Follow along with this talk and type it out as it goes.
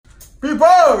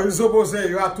People, suppose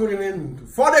you are tuning in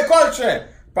for the culture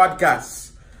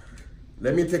podcast.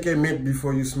 Let me take a minute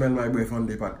before you smell my breath on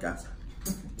the podcast.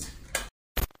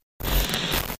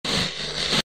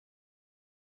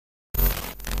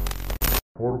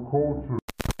 For the culture.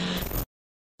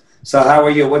 So how are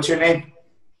you? What's your name?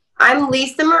 I'm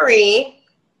Lisa Marie.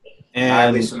 And Hi,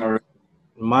 Lisa Marie.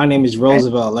 My name is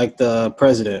Roosevelt, like the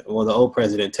president, or the old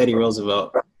president, Teddy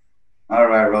Roosevelt. All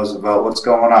right, Roosevelt. What's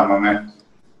going on, my man?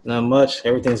 Not much.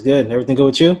 Everything's good. Everything good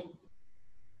with you?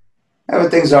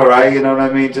 Everything's all right. You know what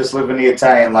I mean? Just living the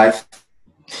Italian life.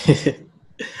 I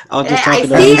was just I talking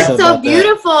to see Lisa it's so about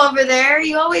beautiful over there.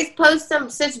 You always post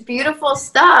such beautiful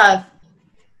stuff.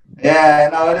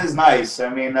 Yeah, no, it is nice. I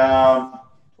mean, a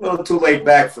little too laid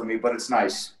back for me, but it's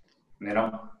nice. You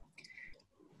know?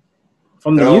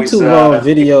 From the They're always, YouTube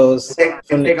videos.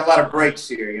 Take a lot of breaks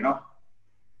here, you know?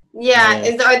 Yeah.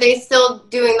 Yeah. Are they still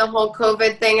doing the whole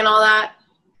COVID thing and all that?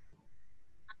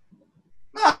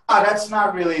 No, that's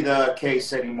not really the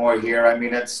case anymore here. I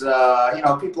mean, it's, you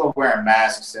know, people are wearing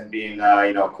masks and being,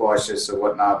 you know, cautious or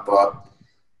whatnot, but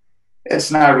it's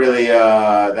not really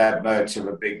that much of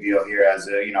a big deal here as,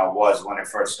 you know, it was when it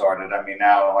first started. I mean,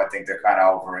 now I think they're kind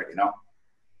of over it, you know?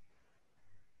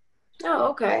 Oh,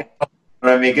 okay.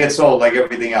 But I mean, it gets old like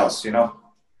everything else, you know?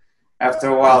 After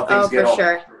a while, things get for old,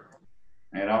 sure.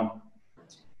 you know?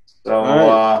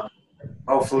 So,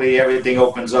 hopefully everything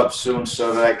opens up soon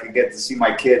so that I can get to see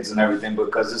my kids and everything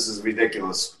because this is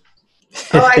ridiculous.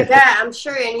 Oh, I bet. I'm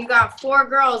sure. And you got 4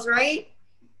 girls, right?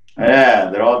 Yeah,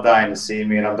 they're all dying to see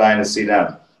me and I'm dying to see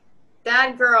them.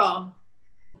 That girl.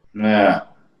 Yeah.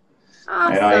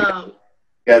 Awesome. You know, you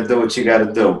gotta do what you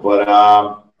gotta do.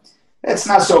 But it's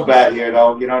not so bad here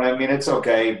though, you know what I mean? It's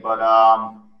okay. But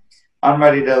I'm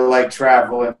ready to like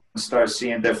travel and start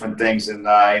seeing different things and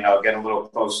you know, get a little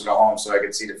closer to home so I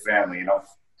can see the family, you know.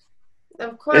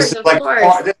 Of course, of like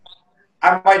course.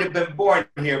 I might have been born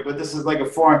here, but this is like a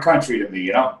foreign country to me,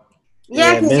 you know?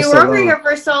 Yeah, Yeah, because been you so were over long. here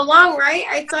for so long, right?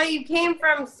 I saw you came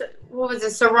from, what was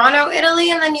it, Serrano,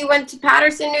 Italy, and then you went to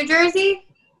Paterson, New Jersey?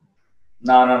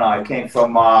 No. I came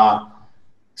from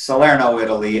Salerno,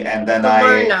 Italy, and then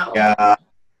Salerno.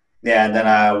 and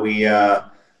then we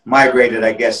migrated,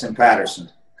 I guess, in Paterson.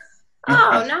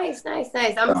 Oh, nice.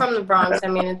 I'm from the Bronx. I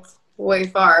mean, it's way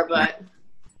far, but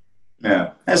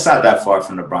Yeah, it's not that far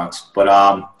from the Bronx, but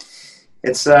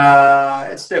it's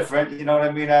different. You know what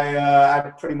I mean? I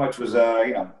pretty much was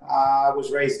you know, I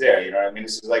was raised there. You know what I mean?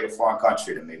 This is like a foreign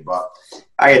country to me, but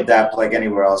I adapt like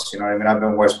anywhere else. You know what I mean? I've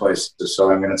been worse places,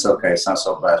 so I mean, it's okay. It's not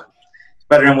so bad. It's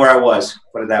better than where I was.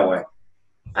 Put it that way.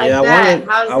 Yeah,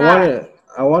 How's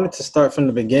I wanted to start from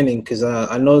the beginning because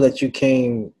I know that you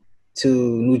came to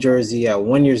New Jersey at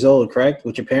 1 year old, correct?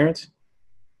 With your parents?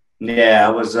 Yeah, I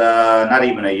was not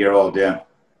even a year old. Yeah.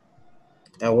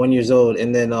 At 1 year old.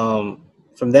 And then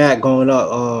from that going up,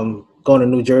 going to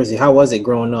New Jersey, how was it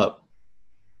growing up?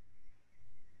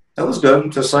 It was good,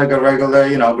 just like a regular,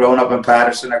 you know, growing up in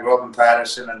Paterson. I grew up in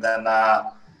Paterson and then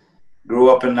grew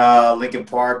up in Lincoln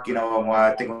Park. You know,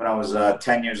 I think when I was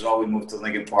 10 years old, we moved to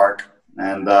Lincoln Park.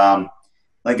 And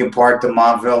Lincoln Park to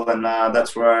Montville, and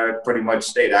that's where I pretty much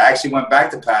stayed. I actually went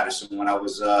back to Paterson when I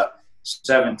was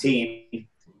 17.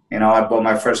 You know, I bought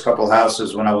my first couple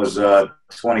houses when I was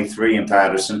 23 in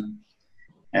Paterson.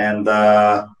 And,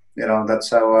 you know,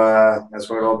 that's where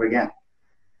it all began.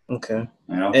 Okay.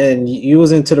 You know? And you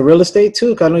was into the real estate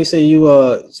too? 'Cause I know you said you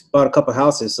bought a couple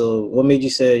houses. So what made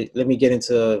you say, let me get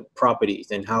into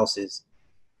properties and houses?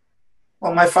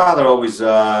 Well, my father always,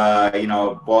 you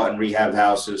know, bought and rehabbed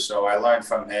houses. So I learned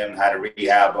from him how to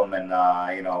rehab them and,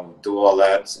 you know, do all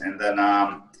that. And then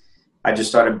I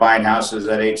just started buying houses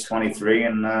at age 23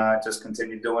 and just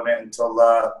continued doing it until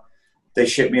they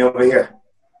shipped me over here.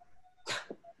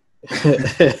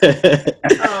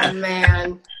 Oh,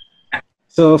 man.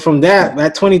 So from that,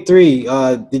 at 23,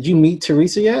 did you meet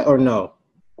Teresa yet or no?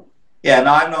 Yeah,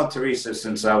 no, I've known Teresa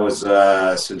since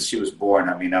since she was born.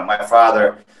 I mean, my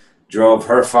father drove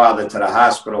her father to the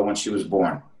hospital when she was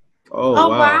born. Oh,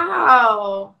 wow.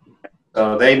 Wow.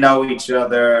 So they know each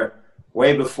other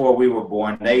way before we were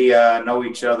born. They know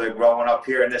each other growing up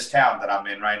here in this town that I'm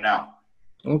in right now.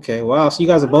 Okay, wow. So you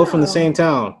guys are both from the same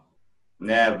town.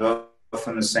 Yeah, both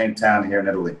from the same town here in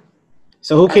Italy.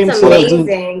 So who came That's to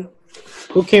amazing.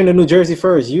 who came to New Jersey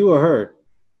first, you or her?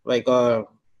 Like,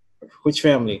 which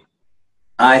family?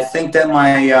 I think that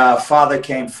my father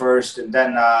came first, and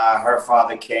then her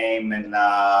father came, and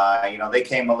you know, they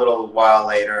came a little while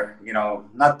later. You know,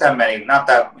 not that many, not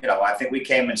that, you know. I think we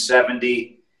came in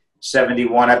 70,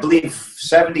 71, I believe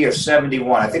 70 or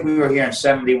 71. I think we were here in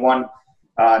 71,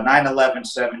 9/11,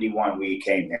 71. We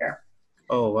came here.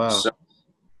 Oh, wow. So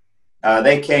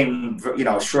They came, you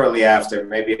know, shortly after,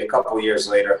 maybe a couple of years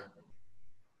later.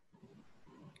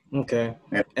 Okay.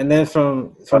 Yeah. And then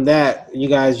from that, you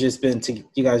guys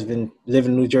been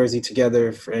living in New Jersey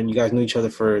together, and you guys knew each other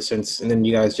and then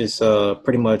you guys just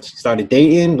pretty much started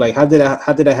dating. Like, how did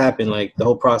that happen? Like the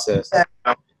whole process.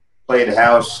 Played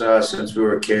house since we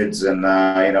were kids, and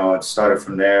you know, it started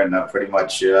from there, and pretty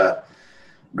much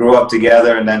grew up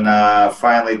together, and then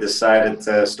finally decided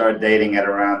to start dating at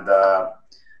around,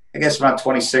 I guess around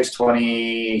 26,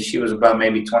 20. She was about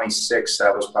maybe 26.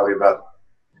 I was probably about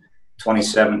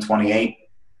 27, 28.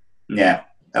 Yeah,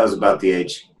 that was about the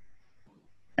age.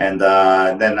 And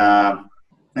then,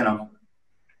 you know,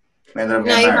 we ended up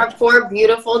Now getting you married. have 4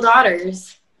 beautiful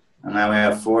daughters. And now we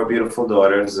have 4 beautiful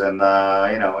daughters, and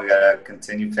you know, we gotta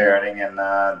continue parenting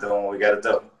and doing what we gotta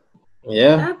do.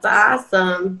 Yeah. That's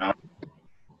awesome.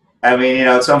 I mean, you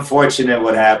know, it's unfortunate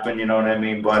what happened, you know what I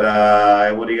mean? But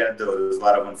what are you gonna do? There's a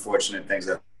lot of unfortunate things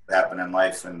that happen in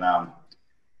life, and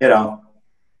you know,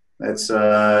 it's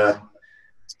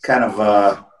kind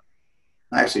of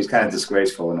actually, it's kind of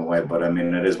disgraceful in a way. But I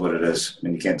mean, it is what it is. I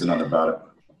mean, you can't do nothing about it.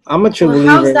 I'm a true Well,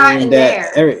 believer how's that in in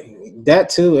that. there? That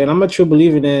too, and I'm a true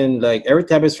believer in like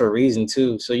everything happens for a reason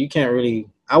too. So you can't really,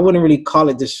 I wouldn't really call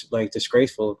it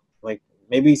disgraceful. Like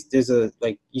maybe there's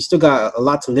you still got a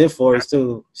lot to live for. You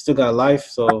still got life.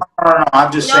 So. I don't know.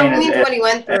 I'm just No, saying. it means what he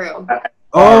went through.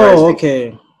 Oh,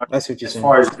 okay. That's what you're As saying.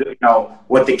 far as, you know,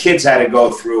 what the kids had to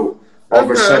go through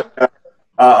over such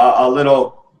a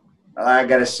little, I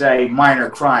gotta say, minor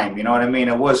crime. You know what I mean?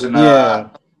 It wasn't. Yeah.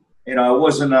 You know, it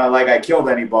wasn't like I killed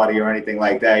anybody or anything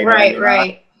like that. You know what I Right, mean?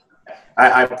 right.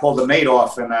 I pulled the maid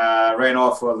off and ran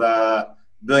off with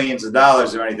billions of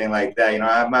dollars or anything like that. You know,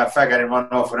 as a matter of fact, I didn't run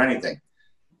off with anything.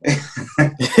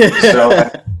 So,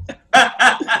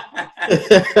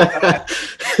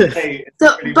 hey,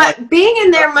 So, pretty but being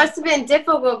in there must have been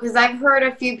difficult because I've heard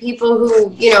a few people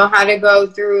who, you know, had to go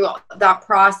through that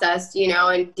process, you know,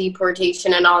 and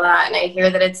deportation and all that. And I hear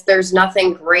that there's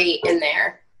nothing great in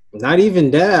there. Not even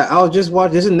that. I was just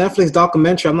watching. There's a Netflix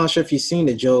documentary. I'm not sure if you've seen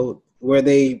it, Joe, where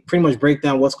they pretty much break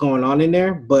down what's going on in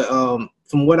there. But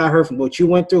from what I heard, from what you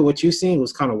went through, what you seen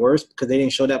was kind of worse because they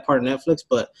didn't show that part of Netflix.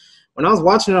 But when I was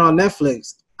watching it on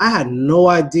Netflix, I had no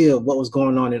idea what was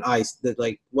going on in ICE, that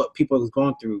like what people was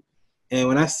going through. And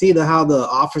when I see how the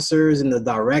officers and the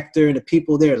director and the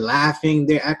people there laughing,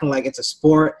 they're acting like it's a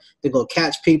sport. They go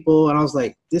catch people, and I was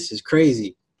like, this is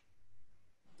crazy.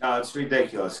 No, it's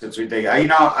ridiculous. It's ridiculous. You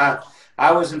know,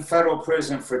 I was in federal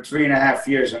prison for 3.5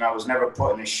 years, and I was never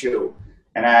put in a shoe.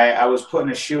 And I was put in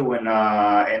a shoe in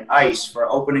ICE for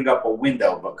opening up a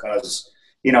window because,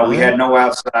 you know, we had no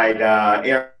outside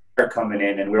air coming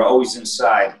in, and we were always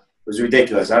inside. It was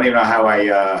ridiculous. I don't even know how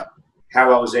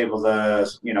I was able to,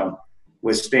 you know,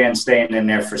 withstand staying in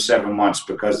there for 7 months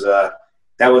because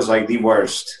that was like the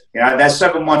worst. You know, that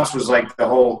 7 months was like the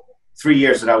whole 3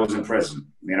 years that I was in prison,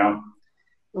 you know.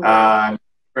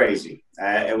 Crazy.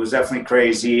 It was definitely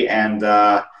crazy. And,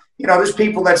 you know, there's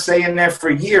people that stay in there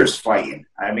for years fighting.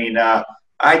 I mean,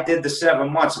 I did the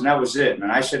 7 months and that was it.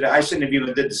 And I shouldn't have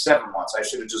even did the 7 months. I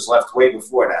should have just left way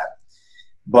before that.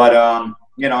 But,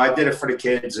 you know, I did it for the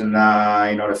kids and,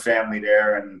 you know, the family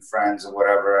there and friends and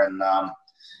whatever. And,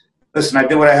 listen, I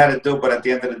did what I had to do, but at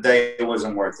the end of the day, it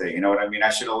wasn't worth it. You know what I mean? I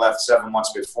should have left 7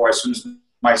 months before. As soon as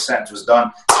my sentence was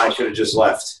done, I should have just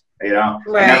left. You know,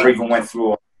 Right. I never even went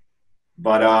through it.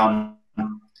 But,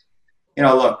 you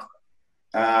know, look,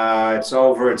 it's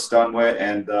over, it's done with,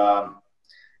 and,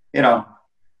 you know,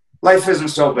 life isn't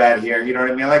so bad here, you know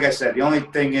what I mean? Like I said, the only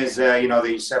thing is, you know,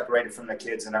 that you separated from the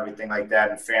kids and everything like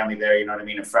that, and family there, you know what I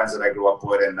mean, and friends that I grew up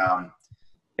with, and,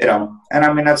 you know, and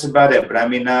I mean, that's about it. But I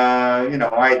mean, you know,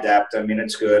 I adapt. I mean,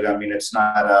 it's good. I mean, it's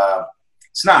not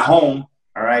home,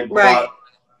 all right? Right. But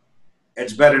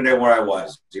it's better than where I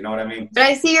was. You know what I mean? But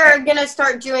I see you're going to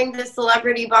start doing the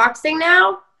celebrity boxing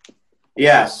now.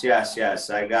 Yes.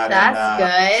 I got it.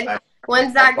 That's good.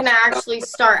 When's that going to actually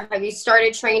start? Have you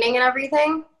started training and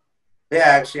everything? Yeah,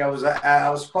 actually, I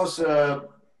was supposed to.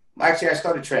 Actually, I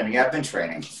started training. Yeah, I've been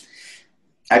training.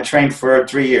 I trained for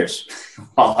 3 years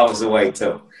while I was away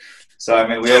too. So I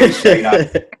mean, we always train up.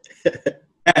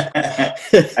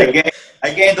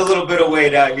 I gained a little bit of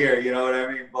weight out here, you know what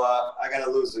I mean? But I gotta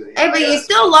lose it. Hey, but you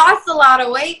still lost a lot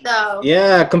of weight though.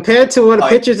 Yeah, compared to what the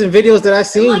pictures and videos that I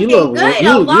seen, you look good,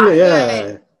 you, a lot yeah.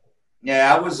 good.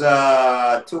 Yeah, I was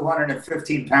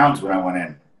 215 pounds when I went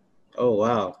in. Oh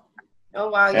wow. Oh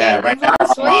wow, Yeah, yeah, right you've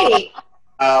lost now, weight.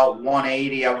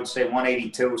 180, I would say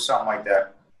 182, something like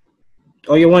that.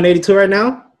 Oh, you're 182 right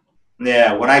now?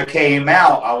 Yeah, when I came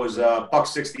out, I was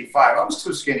 $165. I was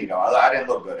too skinny though. I didn't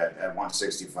look good at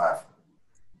 165.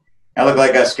 I look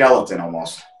like a skeleton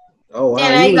almost. Oh wow! Yeah,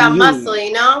 now you got muscle,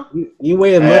 you know. You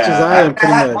weigh as much as I am,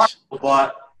 pretty much. Muscle,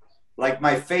 but like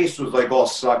my face was like all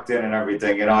sucked in and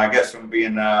everything. You know, I guess from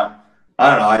being I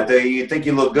don't know. You think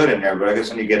you look good in there, but I guess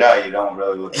when you get out, you don't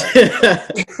really look like it.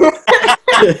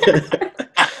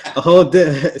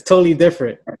 It's totally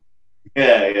different.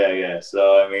 Yeah.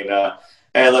 So, I mean,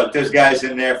 hey, look, there's guys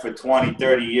in there for 20,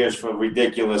 30 years for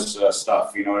ridiculous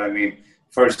stuff. You know what I mean?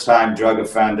 First-time drug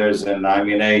offenders. And, I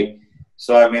mean,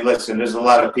 listen, there's a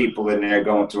lot of people in there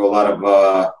going through a lot of,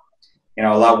 a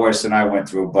lot worse than I went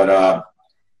through. But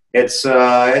it's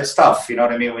tough, you know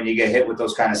what I mean, when you get hit with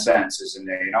those kind of sentences in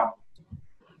there, you know?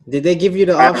 Did they give you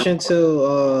the option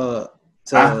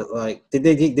did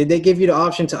they give you the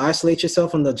option to isolate yourself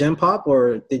from the Gen Pop,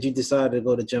 or did you decide to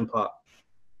go to Gen Pop?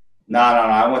 No.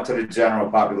 I went to the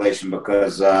general population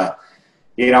because, when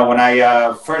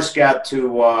I first got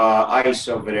to ICE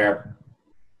over there,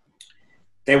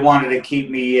 they wanted to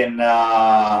keep me in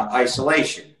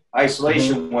isolation.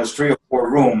 Isolation was 3 or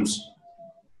 4 rooms,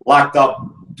 locked up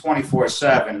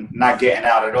 24/7, not getting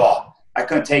out at all. I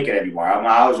couldn't take it anymore.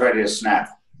 I was ready to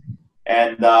snap.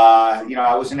 And,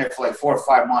 I was in there for like 4 or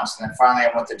 5 months, and then finally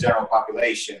I went to general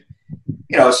population.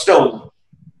 You know, it still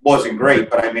wasn't great,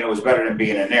 but I mean, it was better than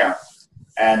being in there.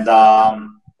 And,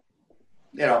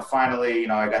 finally,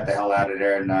 I got the hell out of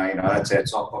there, and, that's it.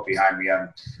 It's all put behind me.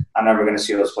 I'm never going to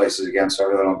see those places again, so I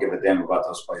really don't give a damn about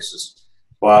those places.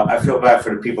 Well, I feel bad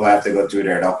for the people that have to go through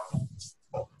there, though.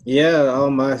 Yeah,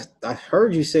 I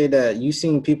heard you say that you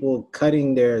seen people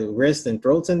cutting their wrists and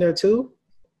throats in there too.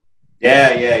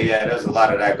 Yeah. There's a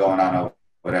lot of that going on over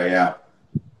there. Yeah.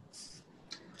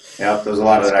 There's a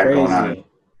lot of that going on.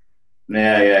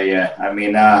 Yeah. I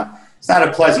mean, it's not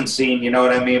a pleasant scene, you know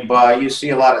what I mean? But you see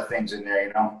a lot of things in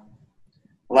there, a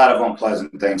lot of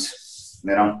unpleasant things.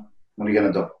 What are you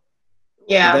gonna do?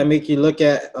 Yeah. Does that make you look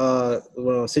at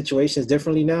situations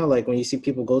differently now? Like when you see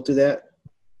people go through that?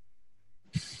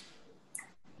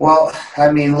 Well,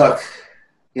 I mean, look,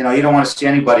 you don't want to see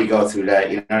anybody go through that,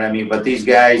 you know what I mean? But these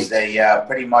guys, they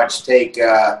pretty much take,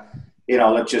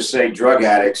 let's just say drug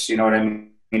addicts, you know what I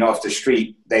mean, off the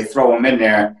street. They throw them in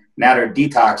there. Now they're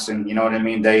detoxing, you know what I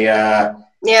mean? They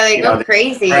they go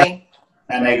crazy.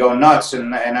 And they go nuts,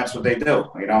 and that's what they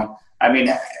do, I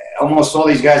mean, almost all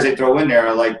these guys they throw in there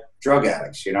are like drug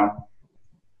addicts,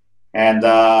 And,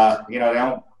 they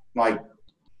don't, like,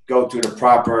 go through the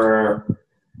proper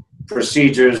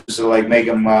procedures to like make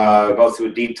them go through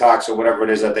a detox or whatever it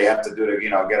is that they have to do to get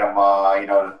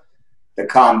them to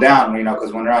calm down,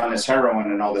 because when they're on this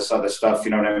heroin and all this other stuff,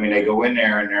 you know what I mean, they go in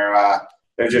there and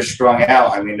they're just strung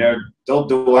out. I mean, they'll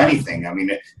do anything. I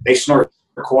mean, they snort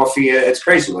coffee. It's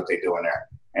crazy what they do in there,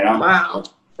 Wow.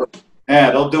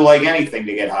 Yeah, they'll do like anything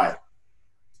to get high.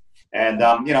 And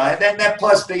and then that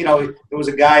plus there was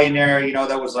a guy in there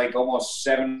that was like almost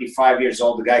 75 years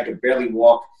old. The guy could barely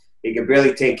walk. He could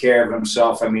barely take care of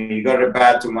himself. I mean, you go to the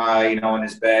bathroom, in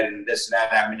his bed and this and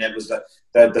that. I mean, it was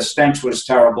the stench was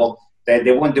terrible. They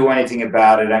wouldn't do anything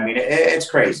about it. I mean, it's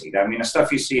crazy. I mean, the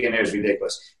stuff you see in there is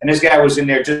ridiculous. And this guy was in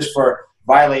there just for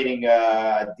violating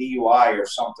a DUI or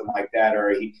something like that.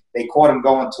 Or they caught him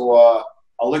going to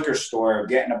a liquor store,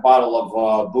 getting a bottle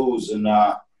of booze, and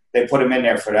they put him in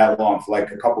there for that long, for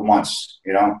like a couple months,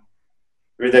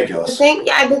 Ridiculous.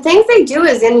 The things they do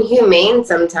is inhumane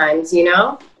sometimes,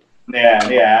 Yeah.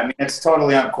 I mean, it's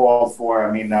totally uncalled for.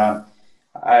 I mean,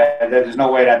 there's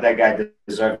no way that guy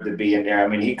deserved to be in there. I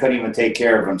mean, he couldn't even take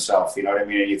care of himself. You know what I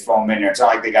mean? And you throw him in there. It's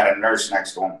not like they got a nurse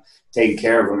next to him taking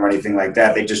care of him or anything like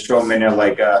that. They just throw him in there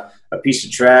like a piece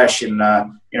of trash. And,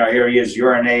 here he is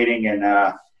urinating and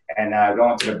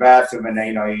going to the bathroom. And,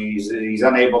 he's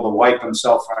unable to wipe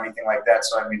himself or anything like that.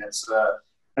 So, I mean, it's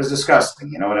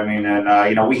disgusting. You know what I mean?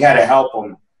 And, we had to help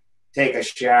him take a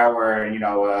shower and,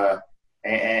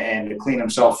 and to clean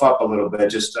himself up a little bit,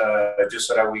 just so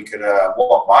that we could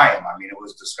walk by him. I mean, it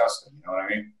was disgusting. You know what I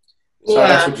mean? So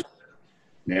that's what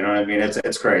you know what I mean?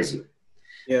 It's crazy.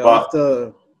 Yeah. But,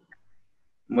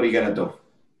 what are you gonna do?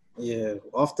 Yeah,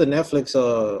 off the Netflix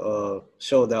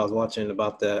show that I was watching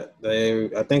about that,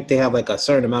 I think they have like a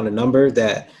certain amount of number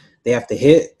that they have to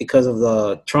hit because of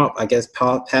the Trump, I guess,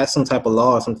 passed some type of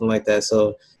law or something like that.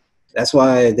 So that's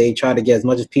why they try to get as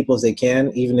much as people as they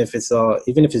can, even if it's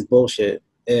bullshit.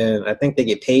 And I think they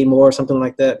get paid more or something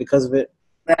like that because of it.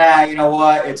 Nah, you know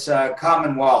what? It's a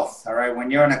Commonwealth, all right? When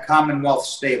you're in a Commonwealth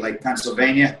state like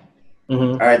Pennsylvania,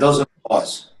 all right, those are the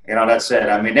laws. That's it.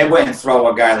 I mean, they wouldn't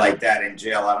throw a guy like that in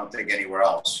jail, I don't think, anywhere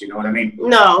else. You know what I mean?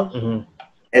 No.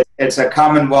 It's a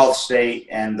Commonwealth state,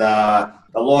 and the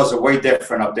laws are way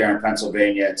different up there in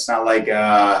Pennsylvania. It's not like,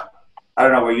 I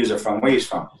don't know where you're from. Where are you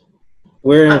from?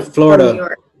 We're in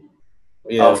Florida.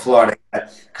 of Florida.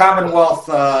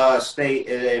 Commonwealth state,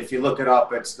 if you look it up,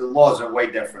 the laws are way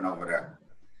different over there.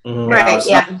 Right,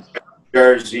 yeah.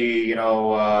 Jersey,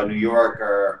 New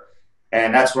York,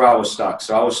 and that's where I was stuck.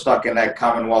 So I was stuck in that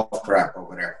Commonwealth crap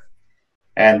over there.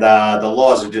 And the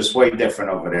laws are just way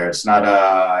different over there. It's not,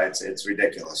 it's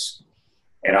ridiculous.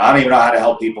 I don't even know how to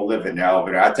help people live in there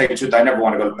over there. I tell you the truth, I never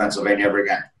want to go to Pennsylvania ever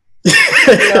again.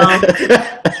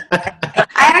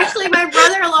 My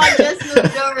brother-in-law just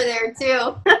moved over there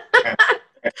too.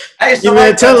 You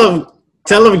man, tell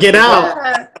him get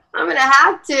out. I'm gonna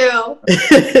have to.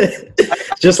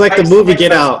 Just like the movie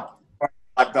Get Out.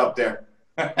 Locked up there.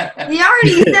 He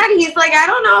already said, he's like, I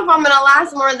don't know if I'm gonna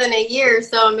last more than a year,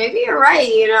 so maybe you're right,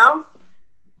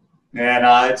 Yeah,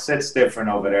 no, it's different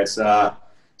over there. It's not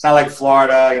like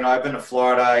Florida. I've been to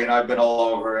Florida. I've been all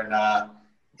over, and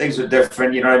things are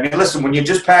different. You know what I mean? Listen, when you're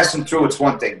just passing through, it's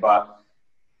one thing, but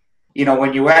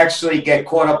when you actually get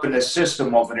caught up in the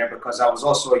system over there, because I was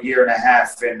also a year and a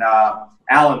half in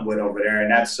Allenwood over there,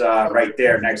 and that's right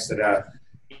there next to the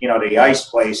the ice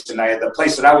place. And the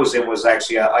place that I was in was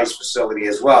actually an ice facility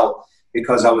as well,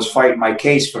 because I was fighting my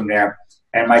case from there,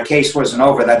 and my case wasn't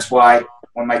over. That's why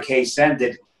when my case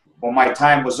ended, when my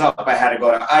time was up, I had to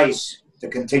go to ice to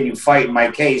continue fighting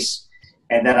my case.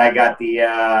 And then I got the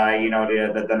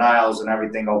the denials and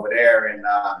everything over there, and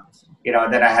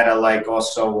and then I had to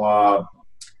also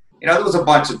there was a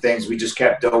bunch of things we just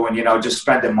kept doing, just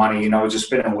spending money, just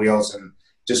spinning wheels and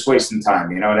just wasting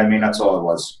time. You know what I mean? That's all it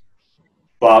was.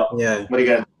 But yeah, what are you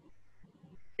gonna?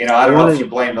 I don't know if you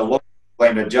blame the law,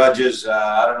 blame the judges.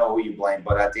 I don't know who you blame,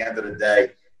 but at the end of the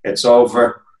day, it's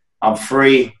over. I'm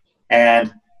free,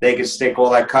 and they can stick all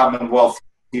that Commonwealth,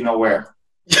 where.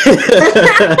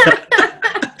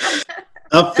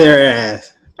 Up their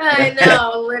ass. I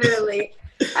know, literally.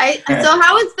 So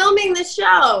how was filming the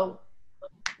show?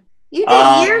 You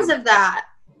did years of that.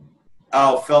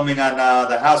 Oh, filming on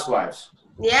the Housewives.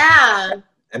 Yeah.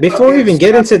 And before we even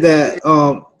get into that,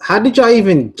 how did y'all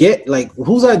even get,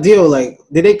 whose idea?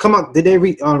 Did they come out? Did they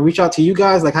reach out to you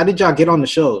guys? How did y'all get on the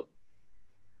show?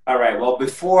 All right. Well,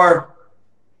 before,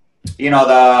 this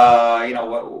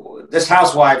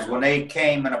Housewives, when they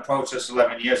came and approached us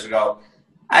 11 years ago,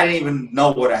 I didn't even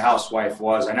know what a housewife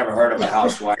was. I never heard of a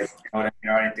housewife, or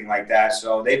anything like that.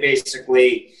 So they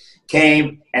basically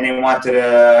came and they wanted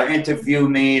to interview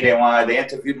me. They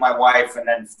interviewed my wife, and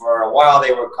then for a while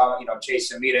they were coming,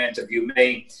 chasing me to interview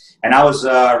me. And I was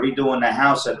redoing the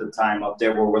house at the time up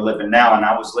there where we're living now, and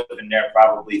I was living there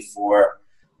probably for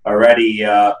already,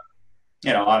 I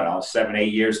don't know, 7,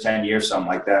 8 years, 10 years, something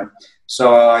like that.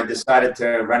 So I decided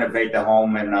to renovate the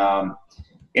home, and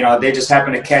they just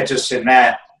happened to catch us in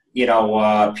that,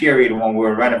 period when we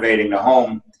were renovating the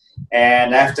home.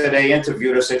 And after they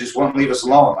interviewed us, they just wouldn't leave us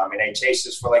alone. I mean, they chased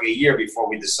us for a year before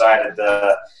we decided,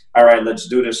 all right, let's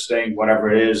do this thing, whatever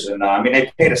it is. And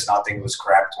they paid us nothing. It was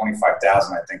crap, $25,000,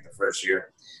 I think, the first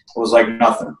year. It was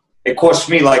nothing. It cost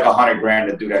me $100,000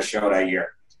 to do that show that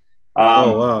year.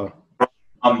 Oh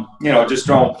wow. Just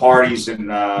throwing parties and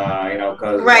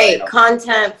cause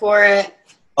content for it,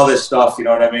 all this stuff. You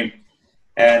know what I mean?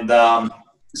 And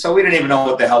so we didn't even know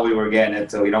what the hell we were getting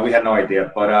into. We had no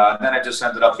idea. But then it just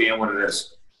ended up being what it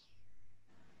is.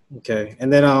 Okay,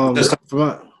 and then it was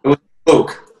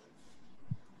Luke.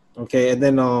 Okay, and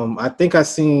then I think I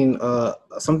seen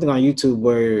something on YouTube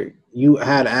where you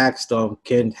had asked,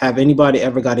 have anybody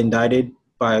ever got indicted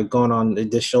by going on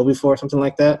this show before, something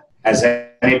like that? Has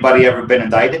anybody ever been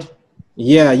indicted?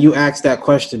 Yeah, you asked that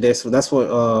question. That's what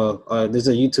there's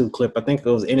a YouTube clip. I think it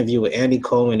was an interview with Andy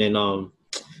Cohen and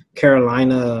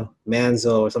Carolina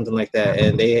Manzo or something like that,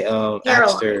 and they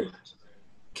asked her,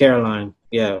 Caroline,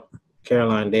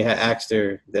 they had asked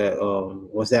her that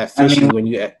was that fishy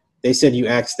when they said you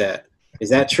asked that. Is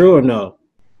that true or no?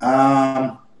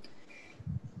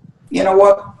 You know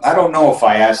what? I don't know if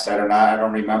I asked that or not. I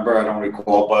don't remember. I don't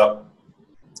recall. But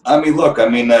look. I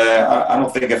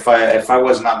don't think if I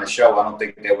wasn't on the show, I don't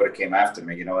think they would have came after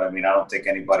me. You know what I mean? I don't think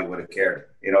anybody would have cared.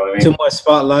 You know what I mean? Too much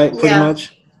spotlight, pretty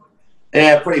much.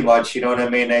 Yeah, pretty much. You know what I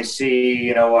mean? They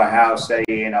see, a house that,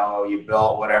 you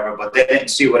built, whatever, but they didn't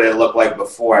see what it looked like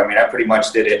before. I pretty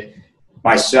much did it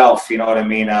myself, you know what I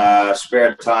mean?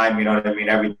 Spare time, you know what I mean?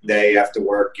 Every day after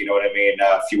work, you know what I mean?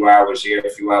 A few hours here, a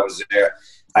few hours there.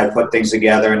 I put things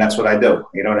together, and that's what I do.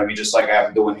 You know what I mean? Just like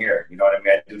I'm doing here. You know what I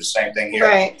mean? I do the same thing here.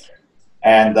 Right.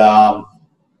 And, but,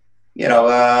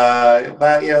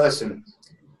 listen.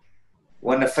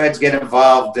 When the feds get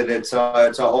involved, then it's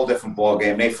a whole different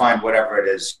ballgame. They find whatever it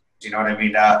is. You know what I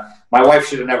mean? My wife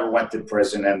should have never went to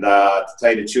prison, and to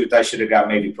tell you the truth, I should have got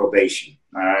maybe probation.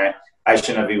 All right, I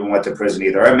shouldn't have even went to prison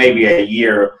either, or maybe a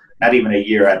year not even a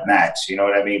year at max. You know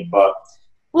what I mean? But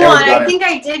well, and I think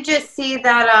I did just see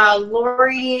that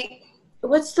Lori,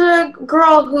 what's the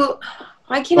girl who,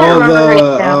 I can't remember her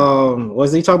name now.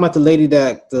 Was he talking about the lady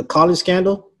the college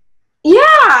scandal? Yeah,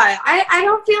 I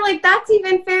don't feel like that's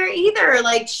even fair either.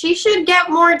 Like, she should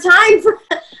get more time for,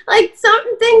 like,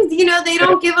 some things, you know, they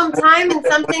don't give them time, and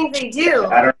some things they do.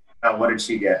 I don't know. What did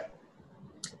she get?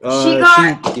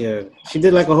 She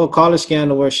did like a whole college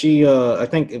scandal where she, I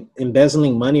think,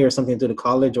 embezzling money or something through the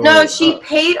college. Or, no, she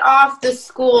paid off the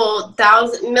school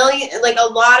like a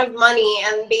lot of money,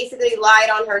 and basically lied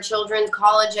on her children's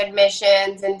college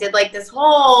admissions and did like this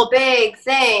whole big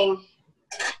thing.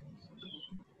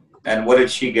 And what did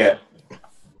she get?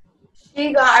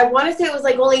 She got, I want to say it was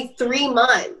like only 3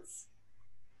 months.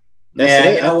 Yeah,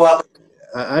 you know what?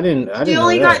 I didn't. She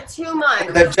only got 2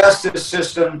 months. The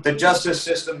justice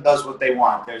system does what they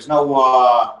want. There's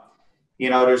no,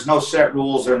 there's no set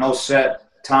rules or no set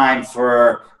time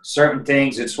for certain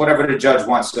things. It's whatever the judge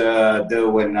wants to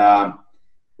do, and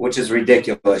which is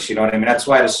ridiculous. You know what I mean? That's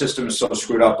why the system is so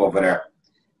screwed up over there.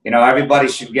 You know, everybody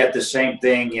should get the same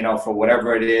thing, you know, for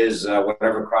whatever it is,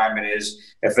 whatever crime it is.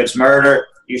 If it's murder,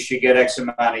 you should get X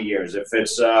amount of years. If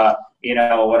it's,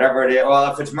 whatever it is,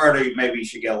 well, if it's murder, maybe you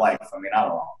should get life. I mean, I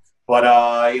don't know. But,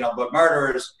 but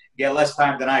murderers get less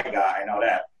time than I got. I know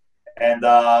that. And,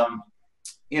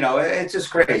 it's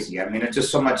just crazy. I mean, it's just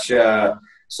so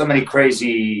many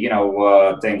crazy,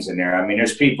 things in there. I mean,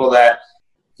 there's people that,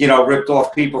 ripped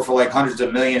off people for like hundreds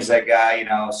of millions. That guy,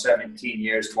 17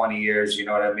 years, 20 years, you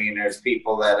know what I mean? There's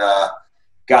people that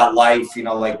got life,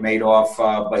 like Madoff,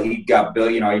 but he got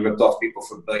he ripped off people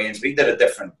for billions. But he did a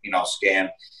different,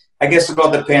 scam. I guess it all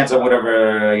depends on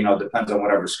whatever,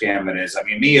 whatever scam it is. I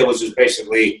mean, me, it was just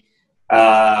basically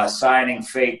signing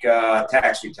fake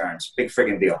tax returns. Big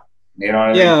friggin' deal. You know what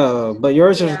I mean? Yeah, but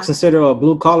yours is considered a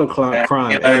blue-collar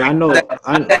crime. And I know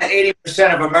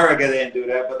 80% of America didn't do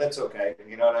that, but that's okay.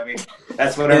 You know what I mean?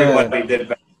 That's what everybody did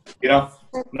back. No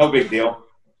big deal.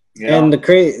 And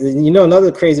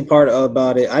another crazy part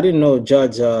about it, I didn't know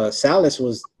Judge Salas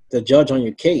was the judge on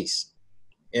your case.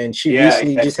 And she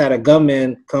recently just had a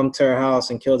gunman come to her house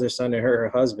and killed her son and hurt her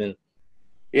husband.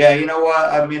 Yeah, you know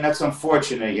what? I mean, that's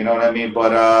unfortunate, you know what I mean?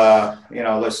 But,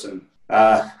 listen,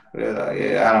 I don't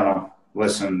know.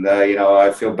 Listen,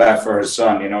 I feel bad for her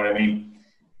son, you know what I mean?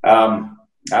 I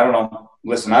don't know.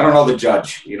 Listen, I don't know the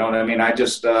judge, you know what I mean? I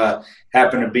just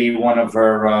happen to be one of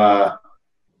her,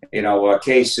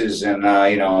 cases, and,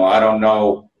 I don't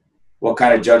know what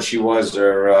kind of judge she was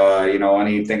or,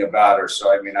 anything about her.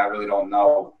 So, I mean, I really don't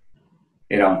know,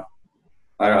 I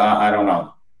don't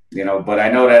know, but I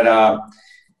know that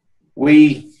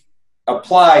we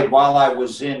applied while I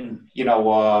was in,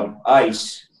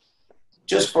 ICE,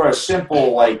 just for a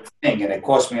simple thing, and it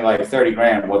cost me like 30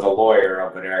 grand with a lawyer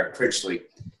over there at Critchley,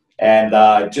 and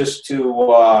just to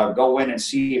go in and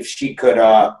see if she could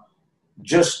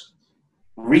just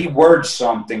reword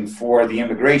something for the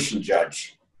immigration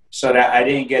judge so that I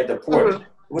didn't get deported. Mm-hmm.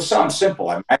 It was something simple.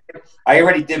 I mean, I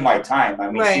already did my time. I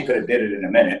mean, She could have did it in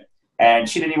a minute, and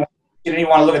she didn't even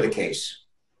want to look at the case.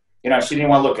 She didn't even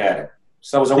want to look at it.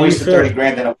 So it was a waste of 30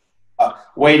 grand and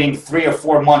waiting 3 or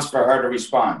 4 months for her to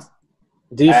respond.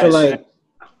 Do you feel like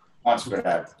months for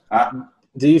that?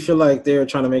 Do you feel like they were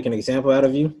trying to make an example out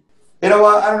of you? You know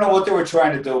what? I don't know what they were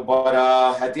trying to do, but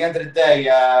at the end of the day,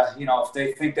 if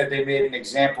they think that they made an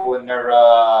example and they're,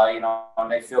 and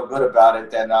they feel good about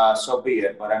it, then so be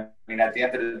it. But I mean, at the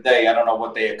end of the day, I don't know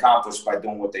what they accomplished by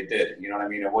doing what they did. You know what I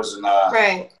mean? It wasn't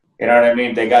right. You know what I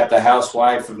mean? They got the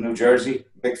housewife of New Jersey.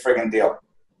 Big friggin' deal.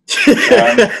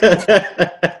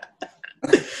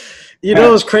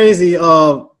 It's crazy.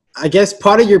 I guess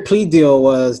part of your plea deal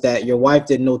was that your wife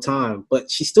did no time,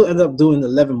 but she still ended up doing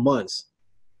 11 months.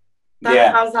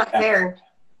 How's that fair?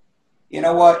 You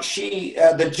know what?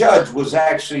 The judge was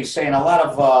actually saying a lot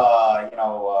of,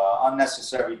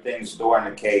 unnecessary things during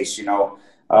the case, about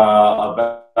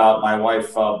my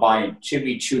wife buying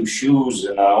Jimmy Choo shoes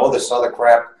and all this other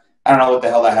crap. I don't know what the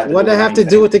hell that had to do with anything. What does that have to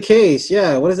do with the case?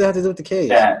 Yeah, what does that have to do with the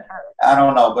case? Yeah, I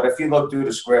don't know. But if you look through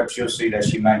the scripts, you'll see that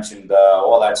she mentioned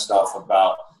all that stuff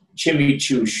about Jimmy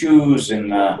Choo shoes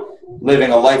and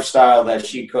living a lifestyle that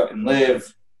she couldn't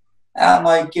live. And I'm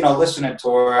like, listening to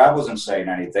her, I wasn't saying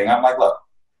anything. I'm like, look,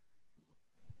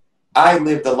 I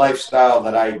lived the lifestyle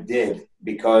that I did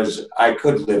because I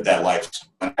could live that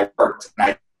lifestyle. And I worked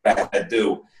and I had to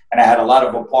do. And I had a lot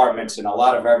of apartments and a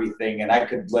lot of everything. And I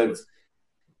could live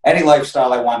any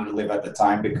lifestyle I wanted to live at the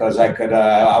time because I could.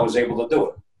 I was able to do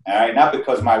it. All right, not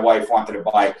because my wife wanted to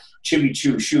buy Jimmy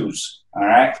Choo shoes. All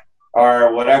right,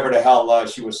 or whatever the hell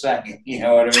she was saying. You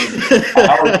know what I mean?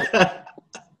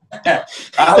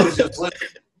 I was just listening,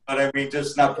 but I mean,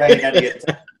 just not paying any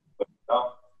attention. You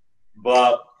know?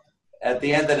 But at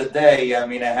the end of the day, I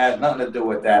mean, it had nothing to do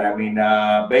with that. I mean,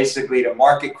 basically, the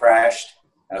market crashed,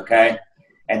 okay?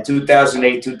 In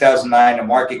 2008, 2009, the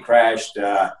market crashed.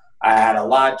 I had a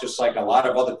lot, just like a lot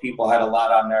of other people had a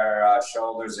lot on their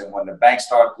shoulders. And when the banks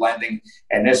start lending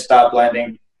and this stopped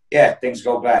lending, yeah, things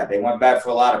go bad. They went bad for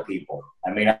a lot of people.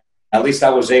 I mean, at least I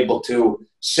was able to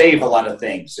save a lot of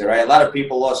things, right? A lot of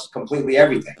people lost completely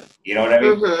everything. You know what I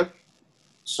mean? Mm-hmm.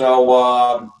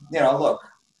 So, you know, look,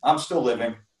 I'm still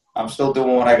living. I'm still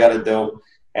doing what I got to do.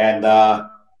 And,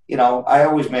 you know, I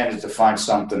always manage to find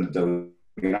something to do,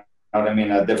 you know what I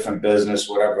mean? A different business,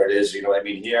 whatever it is, you know what I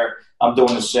mean? Here, I'm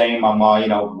doing the same. I'm, you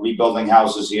know, rebuilding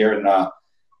houses here and,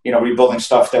 you know, rebuilding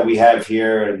stuff that we have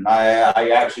here. And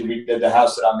I actually redid the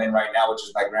house that I'm in right now, which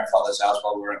is my grandfather's house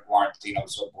while we were in quarantine. I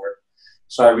was so bored.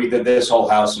 So I redid this whole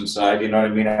house inside, you know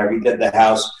what I mean? I redid the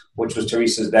house, which was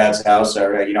Teresa's dad's house.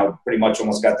 I, you know, pretty much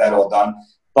almost got that all done.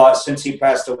 But since he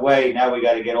passed away, now we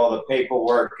got to get all the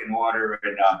paperwork in order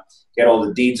and get all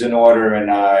the deeds in order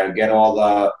and get all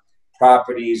the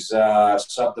properties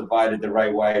subdivided the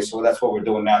right way. So that's what we're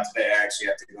doing now today. I actually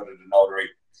have to go to the notary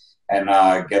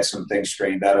and get some things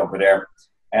straightened out over there.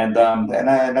 And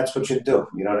that's what you do.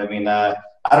 You know what I mean? I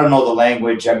don't know the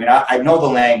language. I mean, I know the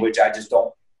language. I just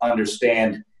don't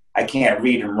understand. I can't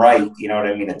read and write. You know what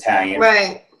I mean? Italian.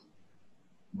 Right.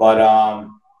 But,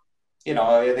 you know,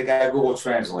 I think I Google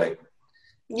Translate.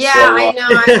 Yeah, So, I know.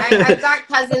 I've got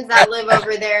cousins that live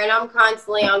over there, and I'm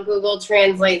constantly on Google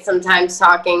Translate sometimes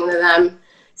talking to them.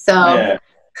 So yeah.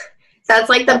 that's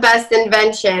like the best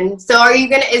invention. So are you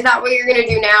going to, is that what you're going to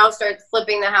do now? Start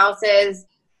flipping the houses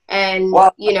and,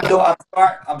 Well, you know.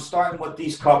 I'm starting with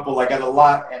these couple. I got a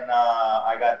lot, and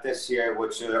I got this here,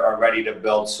 which are ready to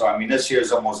build. So, I mean, this year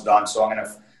is almost done. So I'm going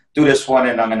to do this one,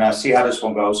 and I'm going to see how this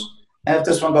one goes. And if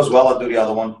this one goes well, I'll do the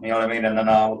other one. You know what I mean? And then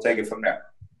we'll take it from there.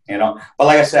 You know? But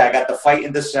like I said, I got the fight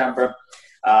in December.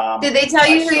 Did they tell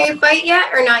you who you fight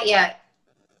yet or not yet?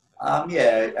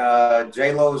 Yeah.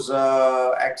 J-Lo's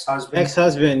ex-husband.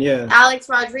 Ex-husband, yeah. Alex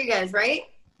Rodriguez, right?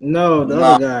 No, the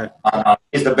other guy.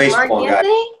 He's the baseball Mark guy.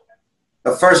 Anthony?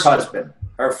 The first husband.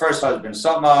 Her first husband.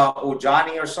 Some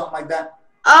Ujani or something like that.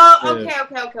 Oh, Yeah.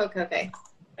 okay.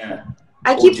 Yeah.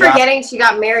 I keep Ujani. forgetting she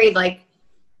got married like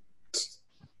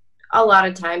a lot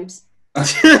of times.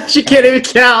 She can't even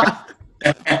count.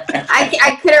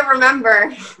 I couldn't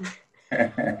remember.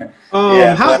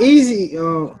 Yeah, how but- easy?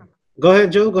 Go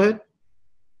ahead, Joe. Go ahead.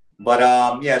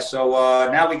 But yeah, so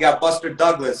now we got Buster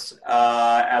Douglas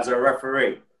as a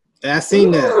referee. I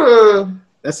seen that. Hmm.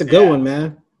 That's a good Yeah. one,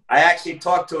 man. I actually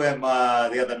talked to him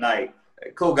the other night.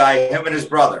 Cool guy, him and his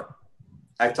brother.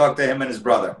 I talked to him and his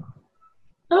brother.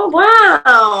 Oh,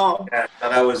 wow. Yeah, so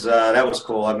that was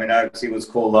cool. I mean, actually, it was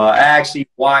cool. I actually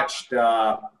watched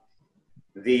the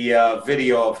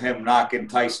video of him knocking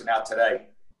Tyson out today.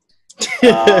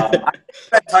 I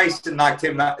bet Tyson knocked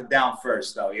him down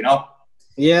first, though. You know?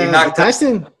 He Yeah, knocked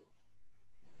Tyson.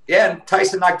 Yeah, and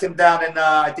Tyson knocked him down in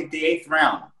I think the 8th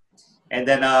round, and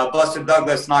then Buster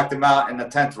Douglas knocked him out in the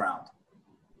 10th round.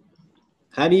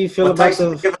 How do you feel But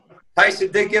about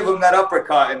Tyson did give him that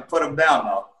uppercut and put him down,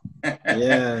 though.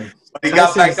 Yeah. But he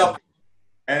got back Tyson's- up,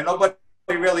 and nobody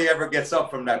really ever gets up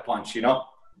from that punch, you know?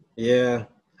 Yeah.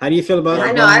 How do you feel about?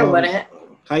 I know I wouldn't.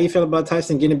 How do you feel about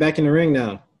Tyson getting back in the ring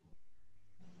now?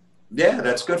 Yeah,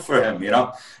 that's good for him, you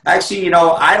know? Actually, you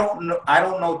know, I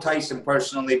don't know Tyson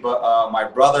personally, but my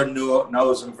brother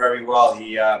knows him very well.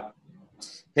 He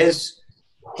his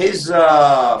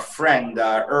friend,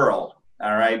 Earl,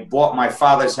 all right, bought my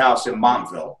father's house in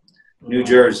Montville, New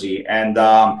Jersey. And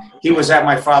he was at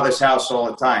my father's house all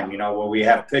the time, you know, where we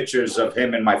have pictures of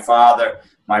him and my father,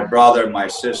 my brother, my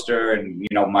sister, and, you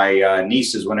know, my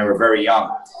nieces when they were very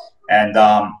young. And,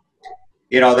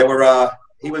 you know, they were,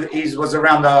 he was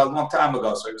around a long time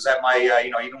ago. So he was at my,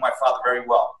 you know, he knew my father very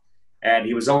well. And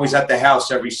he was always at the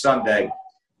house every Sunday,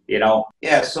 you know.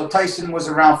 Yeah, so Tyson was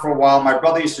around for a while. My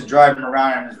brother used to drive him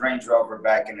around in his Range Rover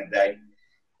back in the day.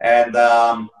 And,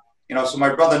 you know, so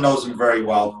my brother knows him very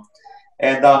well.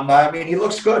 And, I mean, he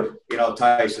looks good, you know,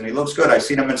 Tyson. He looks good. I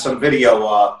seen him in some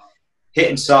video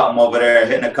hitting something over there,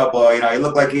 hitting a couple, you know, he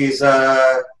looked like he's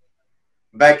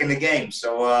back in the game.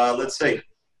 So let's see,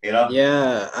 you know.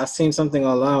 Yeah, I seen something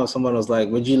online. Someone was like,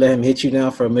 "Would you let him hit you now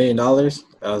for $1 million?"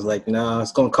 I was like, "No,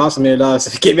 it's gonna cost $1 million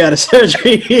to get me out of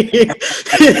surgery."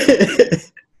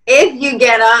 If you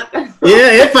get up.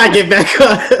 Yeah, if I get back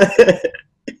up.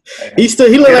 He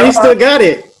looked like he still got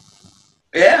it.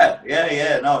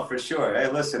 Yeah, no, for sure. Hey,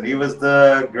 listen, he was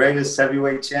the greatest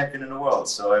heavyweight champion in the world.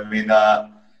 So, I mean,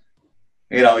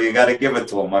 you know, you got to give it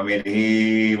to him. I mean,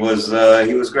 he was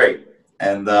great.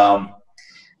 And,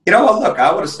 you know, well, look,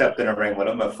 I would have stepped in a ring with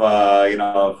him if, you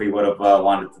know, if he would have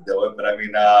wanted to do it. But I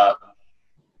mean,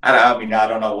 I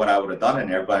don't know what I would have done in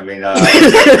there, but I mean,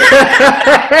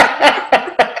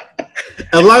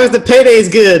 as long as the payday is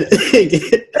good.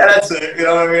 that's it. You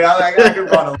know what I mean? I can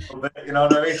run a little bit. You know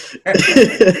what I mean?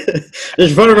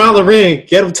 Just run around the ring,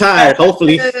 get him tired.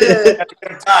 Hopefully, you gotta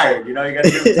get him tired. You know, you got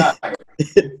to get him tired.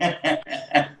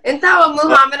 Isn't that what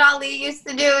Muhammad Ali used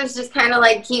to do? Is just kind of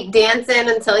like keep dancing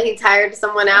until he tired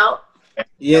someone out?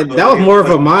 yeah, that was more of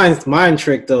a mind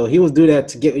trick, though. He would do that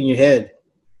to get in your head.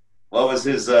 What was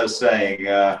his saying?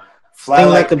 Fly Sing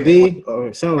like a bee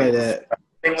or something like that.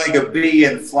 Sing like a bee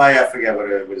and fly. I forget what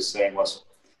his saying was.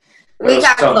 We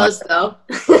got close though.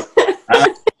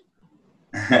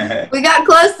 We got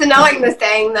close to knowing the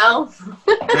saying though.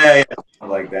 Yeah, something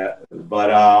like that. But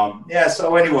yeah.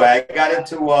 So anyway, I got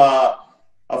into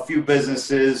a few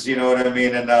businesses. You know what I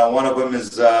mean? And one of them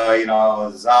is you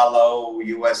know, Zalo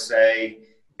USA,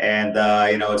 and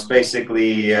you know, it's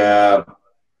basically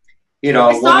you know,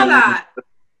 I saw that.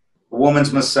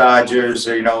 women's massagers,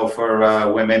 you know,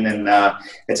 for women, and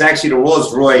it's actually the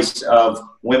Rolls Royce of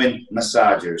women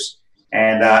massagers.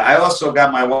 And I also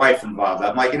got my wife involved.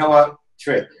 I'm like, you know what,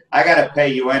 Trick, I got to pay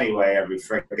you anyway every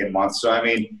freaking month. So, I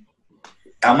mean,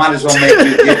 I might as well make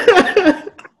you get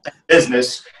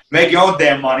business, make your own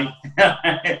damn money. All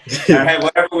right,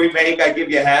 whatever we make, I give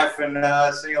you half, and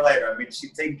see you later. I mean,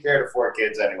 she's taking care of the 4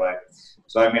 kids anyway.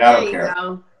 So, I mean, I don't care.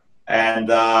 Go. And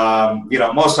you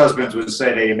know, most husbands would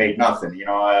say they make nothing, you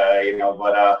know,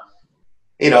 but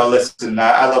you know, listen,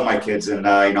 I love my kids, and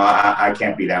you know, I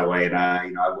can't be that way, and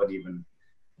you know, I wouldn't even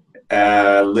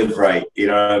live right, you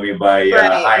know what I mean, by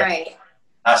Right.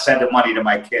 not sending money to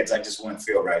my kids. I just wouldn't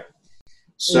feel right.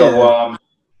 So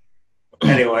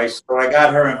anyway, so I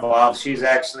got her involved. She's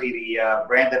actually the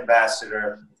brand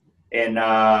ambassador in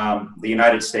the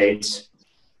United States,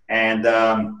 and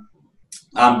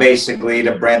I'm basically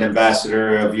the brand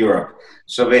ambassador of Europe.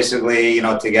 So basically, you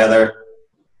know, together,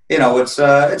 you know, it's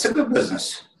a good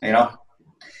business, you know.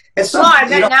 It's Well, I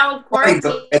bet you know, now with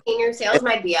quarantine, your sales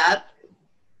might be up.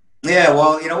 yeah,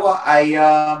 well, you know what?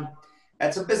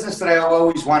 That's a business that I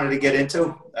always wanted to get into,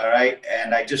 all right?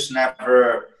 And I just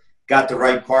never got the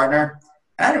right partner.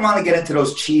 And I didn't want to get into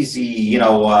those cheesy, you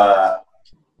know,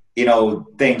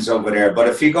 things over there. But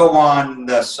if you go on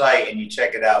the site and you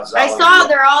check it out, I saw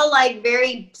they're all like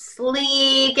very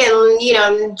sleek and, you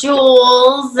know,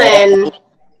 jewels and.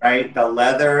 Right, the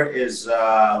leather is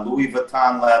Louis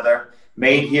Vuitton leather,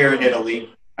 made here in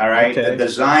Italy. All right, Okay. the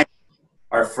design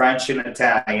are French and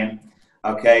Italian.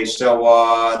 Okay, so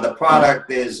the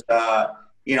product is,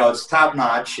 you know, it's top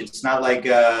notch. It's not like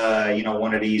you know,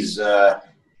 one of these,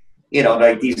 you know,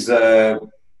 like these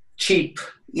cheap,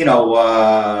 you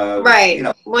know, Right. You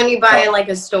know, When you buy in like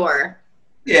a store.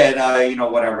 yeah, you know,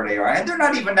 whatever they are, and they're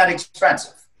not even that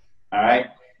expensive. All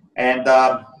right, and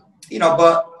you know,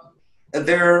 but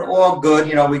they're all good.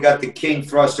 You know, we got the King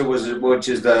Thruster, which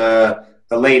is the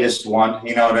latest one.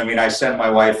 You know what I mean? I sent my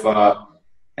wife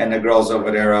and the girls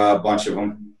over there a bunch of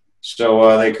them,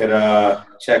 so they could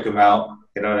check them out.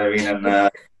 You know what I mean?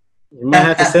 And You might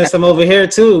have to send some over here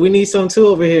too. We need some too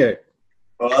over here.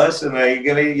 well, listen, man,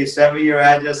 you send me your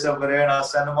address over there, and I'll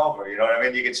send them over. You know what I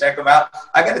mean? You can check them out.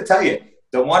 I got to tell you,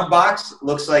 the one box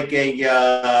looks like a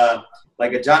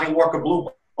Johnny Walker Blue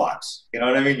box. You know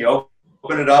what I mean? You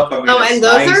open it up. I mean, Oh, it's and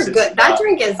those nice. are good. That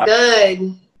drink is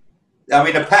good. I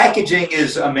mean, the packaging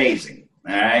is amazing.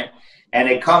 All right, and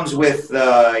it comes with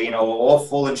you know, all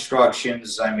full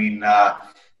instructions. I mean,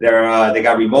 they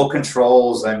got remote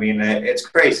controls. I mean, it's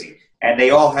crazy, and they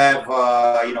all have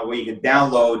you know, where you can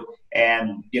download,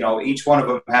 and you know, each one of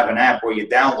them have an app where you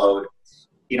download,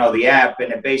 you know, the app,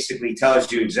 and it basically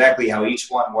tells you exactly how each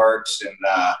one works and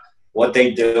what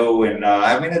they do. And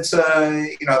I mean, it's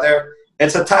you know,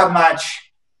 it's a top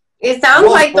notch. It sounds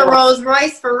like the Rolls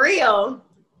Royce for real.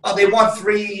 Oh, they won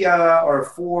 3 or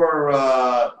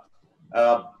 4,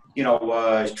 you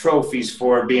know, trophies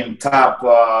for being top,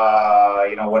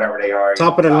 you know, whatever they are.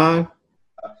 Top of the line.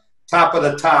 Top of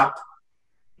the top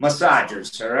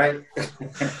massagers, all right?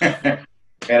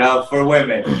 You know, for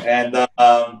women. And,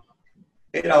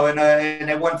 you know, and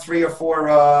they won 3 or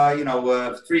 4, you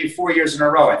know, 3 or 4 years in a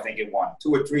row, I think it won.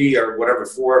 2 or 3 or whatever,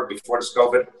 4 before this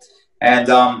COVID.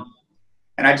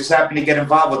 And I just happened to get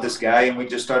involved with this guy, and we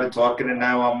just started talking, and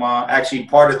now I'm actually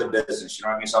part of the business, you know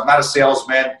what I mean? So I'm not a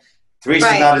salesman.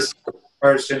 Teresa's not a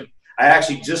salesperson. I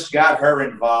actually just got her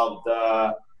involved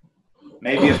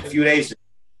maybe a few days ago,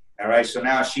 all right? So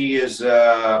now she is, you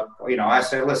know, I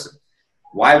say, listen,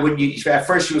 Why wouldn't you? At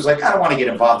first, she was like, I don't want to get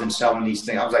involved in selling these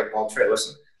things. I was like, well, Trey,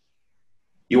 listen,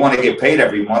 you want to get paid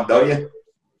every month, don't you?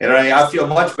 You know what I mean? I feel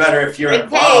much better if you're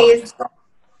involved.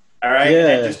 All right? Yeah.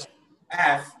 And just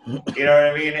half, you know what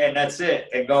I mean? And that's it.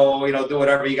 And go, you know, do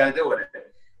whatever you got to do with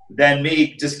it. Than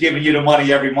me just giving you the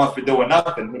money every month for doing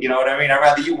nothing. You know what I mean? I'd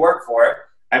rather you work for it.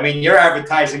 I mean, you're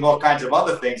advertising all kinds of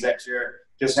other things that you're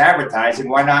just advertising.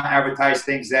 Why not advertise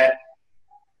things that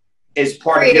is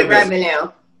part of your revenue?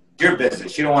 Business? Your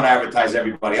business. You don't want to advertise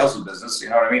everybody else's business. You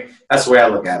know what I mean? That's the way I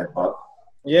look at it, Buck.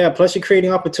 Yeah, plus you're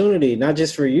creating opportunity, not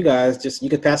just for you guys. Just you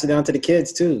could pass it down to the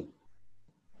kids too.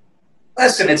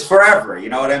 Listen, it's forever. You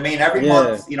know what I mean? Every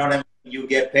month, you know what I mean? You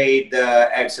get paid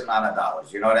X amount of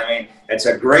dollars. You know what I mean? It's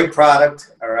a great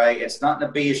product. All right. It's nothing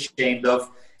to be ashamed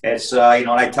of. It's, you know, and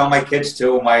I tell my kids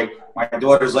too, my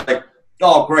daughter's like,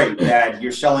 oh, great, Dad,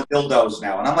 you're selling dildos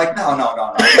now. And I'm like, no.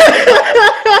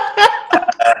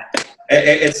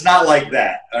 It's not like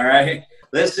that. All right.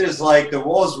 This is like the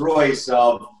Rolls Royce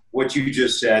of what you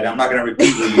just said. I'm not going to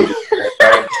repeat what you just said.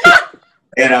 Right?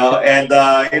 You know, and,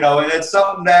 you know, and it's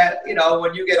something that, you know,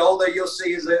 when you get older, you'll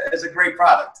see as a great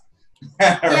product.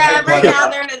 Yeah, right now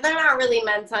they're not really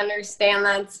meant to understand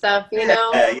that stuff, you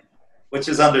know. Yeah, which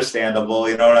is understandable,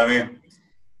 you know what I mean?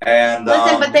 And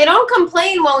listen, but they don't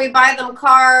complain when we buy them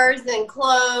cars and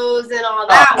clothes and all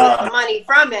that with the money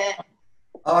from it.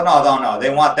 Oh no, they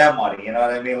want that money, you know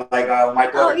what I mean? Like my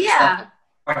daughter. Oh yeah.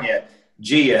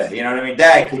 Gia, you know what I mean?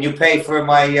 Dad, can you pay for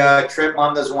my trip?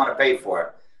 Mom doesn't want to pay for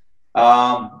it.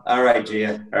 All right,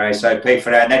 Gia. All right, so I pay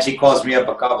for that, and then she calls me up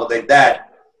a couple of days. Dad,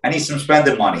 I need some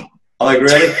spending money. I'm like,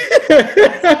 really?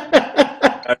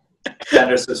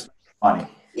 Money.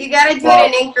 You got to do it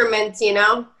in increments, you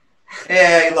know?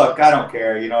 Yeah, look, I don't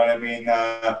care. You know what I mean?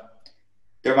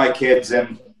 They're my kids,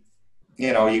 and,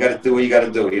 you know, you got to do what you got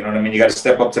to do. You know what I mean? You got to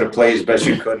step up to the plate as best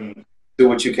you could and do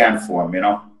what you can for them, you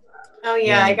know? Oh,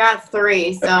 yeah, I got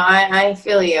 3, so I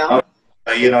feel you.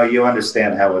 You know, you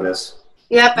understand how it is.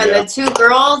 Yep, and the 2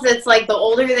 girls, it's like the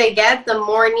older they get, the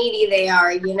more needy they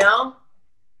are, you know?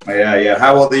 Yeah.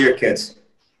 How old are your kids?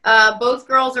 Both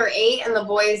girls are 8 and the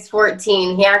boy is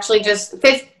 14. He actually just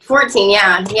 14.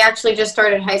 Yeah, he actually just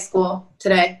started high school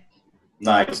today.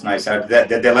 Nice. Did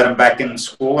they let him back in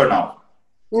school or no?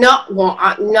 No, well,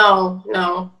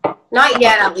 no, not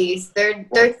yet. At least they're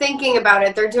thinking about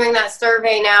it. They're doing that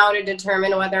survey now to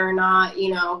determine whether or not,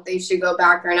 you know, they should go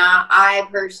back or not. I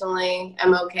personally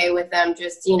am okay with them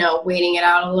just, you know, waiting it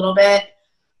out a little bit.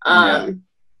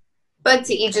 But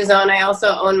to each his own. I also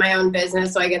own my own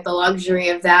business, so I get the luxury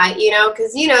of that, you know,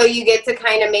 because, you know, you get to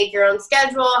kind of make your own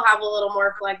schedule, have a little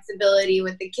more flexibility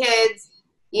with the kids,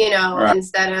 you know,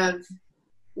 instead of,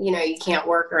 you know, you can't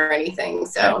work or anything.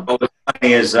 So what's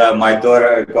funny is my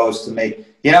daughter goes to me,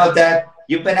 you know, Dad,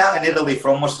 you've been out in Italy for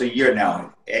almost a year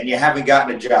now, and you haven't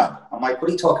gotten a job. I'm like, what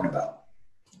are you talking about?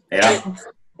 Yeah.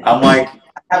 I'm like,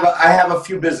 I have a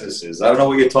few businesses. I don't know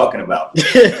what you're talking about.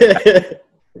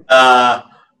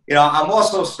 You know, I'm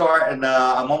also starting,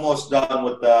 I'm almost done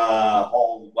with the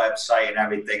whole website and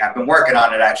everything. I've been working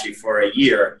on it actually for a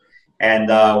year, and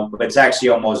it's actually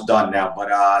almost done now. But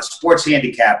sports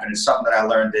handicapping is something that I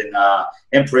learned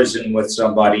in prison with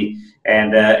somebody,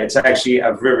 and it's actually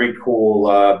a very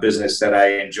cool business that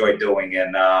I enjoy doing.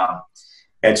 And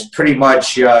it's pretty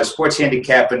much sports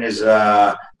handicapping is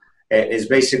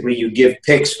basically you give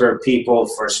picks for people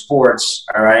for sports,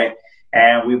 all right?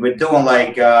 And we were doing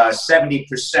like 70%,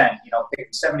 you know,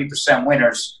 picking 70%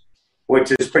 winners,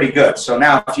 which is pretty good. So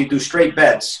now if you do straight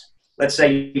bets, let's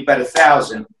say you bet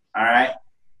 1,000, all right,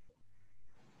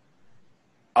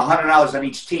 $100 on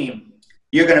each team,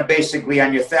 you're going to basically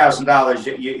on your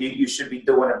 $1,000, you should be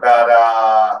doing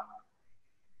about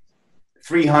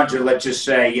 300, let's just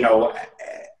say, you know,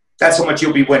 that's how much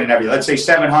you'll be winning every. Let's say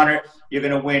 700, you're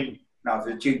going to win. Now,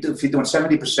 if you're doing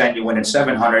 70%, you're winning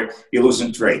 700, you're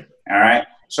losing 3. All right.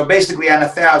 So basically on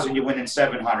 1,000, you're winning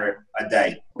 700 a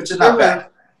day, which is not bad.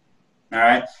 All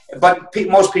right. But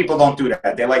most people don't do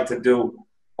that. They like to do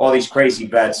all these crazy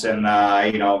bets and,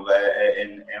 you know,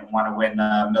 and want to win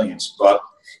millions. But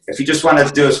if you just want to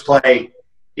do is play,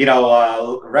 you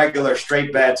know, regular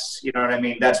straight bets, you know what I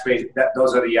mean? Those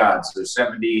are the odds. There's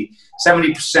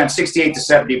 70%, 68 to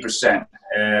 70%,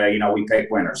 you know, we pick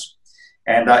winners.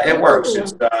 And it works.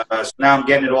 It's, so now I'm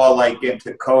getting it all like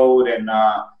into code and,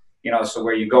 you know, so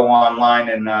where you go online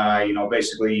and, you know,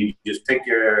 basically you just pick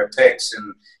your picks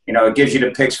and, you know, it gives you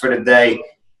the picks for the day.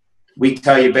 We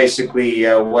tell you basically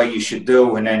what you should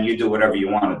do, and then you do whatever you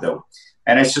want to do.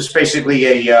 And it's just basically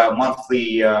a monthly,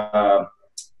 you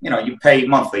know, you pay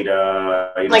monthly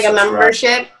to, you know, like a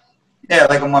membership? Yeah,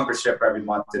 like a membership every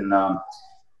month. And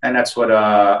that's what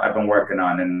I've been working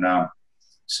on. And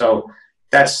So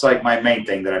that's like my main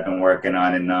thing that I've been working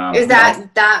on. And is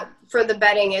that for the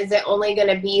betting? Is it only going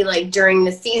to be like during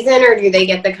the season, or do they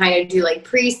get to kind of do like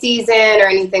preseason or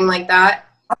anything like that?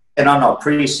 No,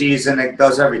 preseason, it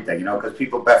does everything, you know, because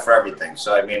people bet for everything.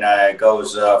 So, I mean, it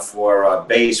goes for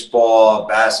baseball,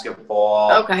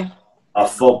 basketball, Okay.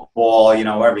 Football, you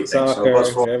know, everything. Soccer, so it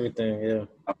goes for everything,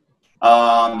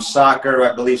 yeah. Soccer,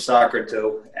 I believe soccer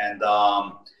too. And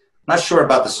not sure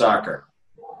about the soccer.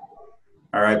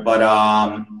 All right, but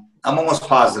I'm almost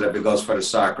positive it goes for the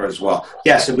soccer as well.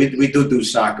 Yes, we do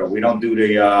soccer. We don't do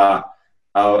the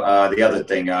other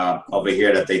thing over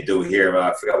here that they do here.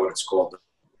 I forgot what it's called.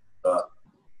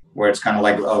 Where it's kind of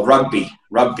like rugby.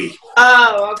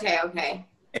 Oh, okay.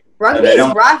 Rugby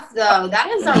is rough though. That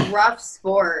is a rough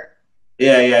sport.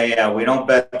 Yeah. We don't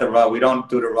bet we don't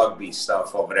do the rugby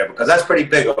stuff over there because that's pretty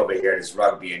big over here. It's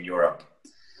rugby in Europe.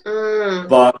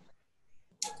 But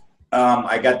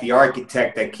I got the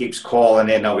architect that keeps calling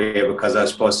in over here because I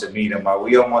was supposed to meet him. Are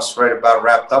we almost right about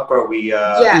wrapped up? Or are we?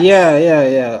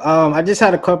 Yeah. I just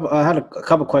had a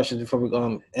couple questions before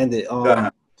we end it.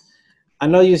 I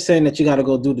know you're saying that you got to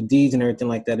go do the deeds and everything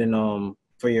like that, and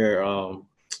for your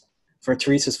for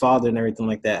Teresa's father and everything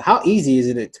like that. How easy is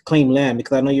it to claim land?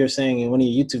 Because I know you're saying in one of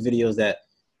your YouTube videos that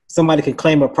somebody can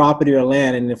claim a property or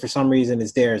land, and then for some reason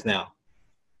it's theirs now.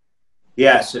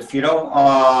 Yes, if you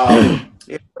don't,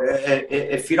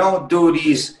 if you don't do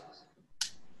these,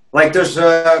 like there's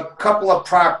a couple of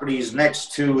properties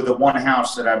next to the one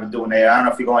house that I've been doing there. I don't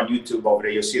know if you go on YouTube over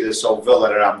there, you'll see this old villa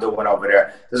that I'm doing over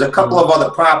there. There's a couple of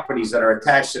other properties that are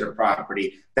attached to the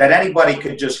property that anybody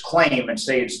could just claim and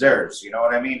say it's theirs. You know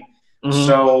what I mean?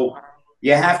 So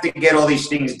you have to get all these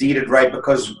things deeded right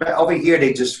because over here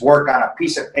they just work on a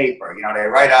piece of paper. You know, they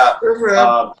write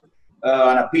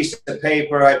on a piece of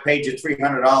paper, I paid you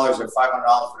 $300 or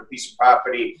 $500 for the piece of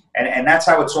property. And that's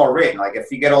how it's all written. Like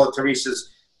if you get all of Teresa's,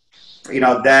 you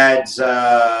know, dad's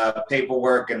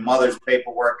paperwork and mother's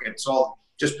paperwork, it's all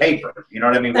just paper. You know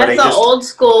what I mean? That's the old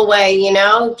school way, you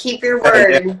know? Keep your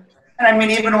word. And I mean,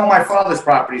 even all my father's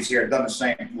properties here are done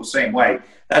the same way.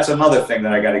 That's another thing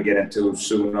that I got to get into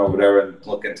soon over there and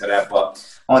look into that. But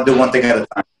I want to do one thing at a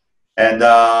time. And,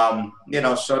 you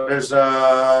know, so there's,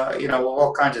 you know,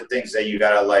 all kinds of things that you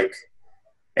got to like,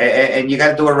 and you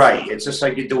got to do it right. It's just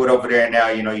like you do it over there now,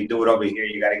 you know, you do it over here.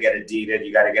 You got to get it deeded.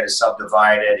 You got to get it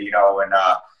subdivided, you know,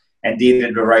 and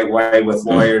deeded the right way with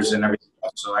lawyers and everything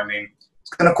else. So, I mean, it's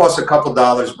going to cost a couple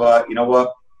dollars, but you know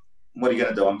what? What are you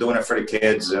going to do? I'm doing it for the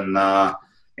kids. And,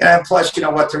 yeah, and plus, you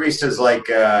know what, Teresa's like,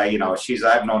 you know,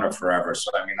 I've known her forever.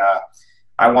 So, I mean,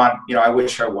 I want, you know, I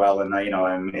wish her well. And, you know,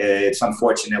 and it's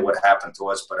unfortunate what happened to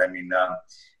us. But, I mean, at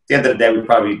the end of the day, we'd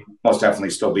probably most definitely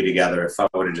still be together if I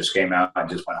would have just came out and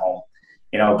just went home.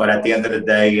 You know, but at the end of the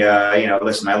day, you know,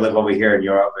 listen, I live over here in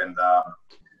Europe. And,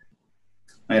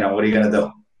 you know, what are you going to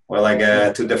do? We're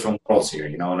like two different worlds here.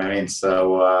 You know what I mean?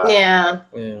 So, yeah.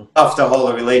 Tough to hold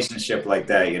a relationship like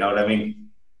that. You know what I mean?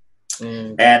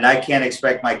 And I can't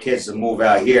expect my kids to move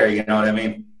out here. You know what I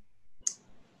mean?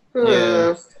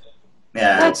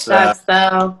 Yeah, that sucks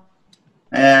though.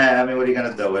 Yeah, I mean, what are you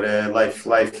gonna do?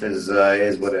 Life is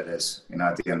what it is. You know,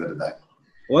 at the end of the day.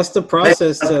 What's the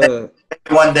process to?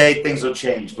 One day things will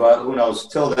change, but who knows?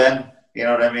 Till then, you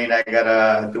know what I mean. I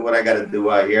gotta do what I gotta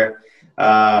do out here.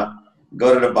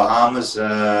 Go to the Bahamas,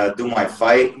 do my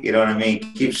fight. You know what I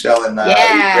mean. Keep selling.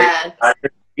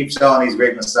 Keep selling these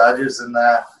great massages and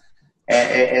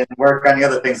work on the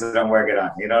other things that I'm working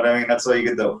on. You know what I mean? That's all you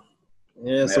can do.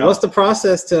 Yeah. So what's the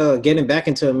process to getting back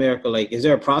into America? Like, is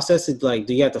there a process to, like,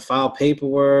 do you have to file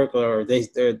paperwork or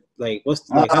they're like,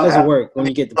 how does it work when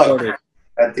you get deported?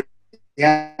 At the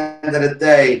end of the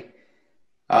day,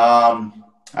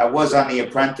 I was on The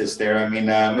Apprentice there. I mean,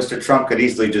 Mr. Trump could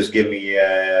easily just give me,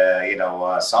 you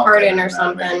know, something. Pardon or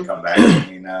something. Come back. I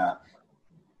mean,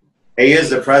 he is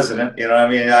the president. You know what I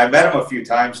mean? I met him a few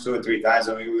times, 2 or 3 times.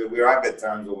 I mean, we were on good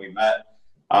terms when we met.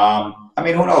 I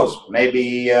mean, who knows? Maybe,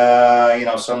 you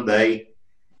know, someday,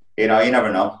 you know, you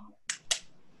never know.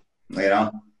 You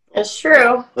know? It's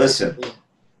true. Listen,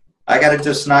 I got to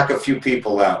just knock a few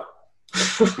people out.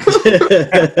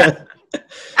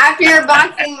 After your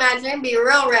boxing match, you're going to be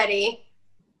real ready.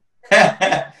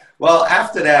 Well,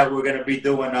 after that, we're going to be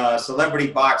doing celebrity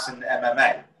boxing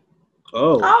MMA.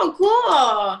 Oh,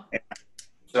 cool.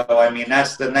 So, I mean,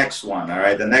 that's the next one, all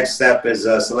right? The next step is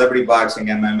celebrity boxing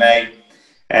MMA.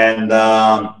 And,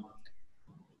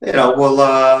 you know,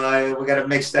 we got to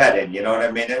mix that in, you know what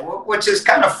I mean? Which is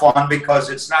kind of fun because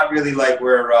it's not really like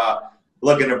we're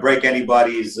looking to break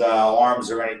anybody's arms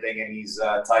or anything in these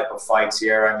type of fights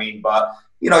here. I mean, but,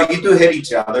 you know, you do hit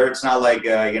each other. It's not like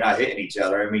you're not hitting each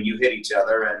other. I mean, you hit each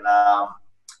other. And,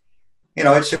 you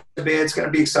know, it's going to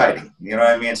be exciting. You know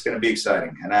what I mean? It's going to be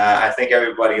exciting, and I think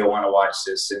everybody will want to watch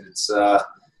this. And it's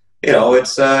you know,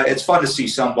 it's fun to see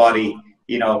somebody,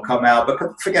 you know, come out. But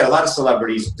forget, a lot of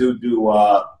celebrities do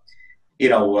you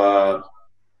know,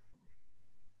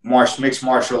 mixed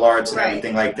martial arts and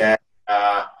everything like that.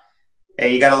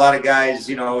 And you got a lot of guys,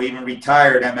 you know, even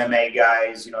retired MMA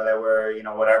guys, you know, that were, you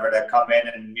know, whatever, that come in,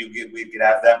 and we could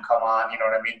have them come on, you know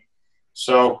what I mean?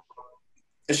 So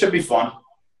it should be fun,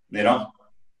 you know?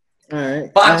 All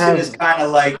right. Boxing is kind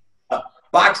of like,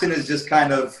 boxing is just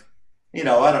kind of, you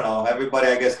know, I don't know. Everybody,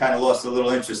 I guess, kind of lost a little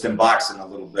interest in boxing a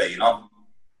little bit, you know?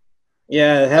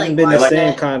 Yeah, it hasn't been the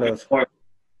same kind of.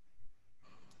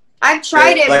 I've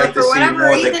tried it, but for whatever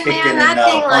reason, man, that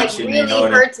thing like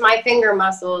really hurts my finger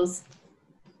muscles.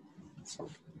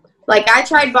 Like, I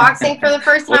tried boxing for the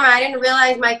first time, and I didn't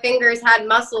realize my fingers had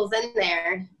muscles in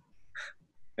there.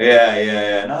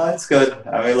 Yeah. No, that's good.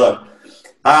 I mean, look,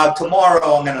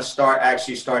 tomorrow I'm going to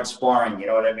actually start sparring, you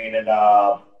know what I mean, and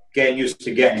getting used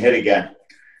to getting hit again,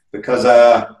 because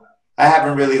I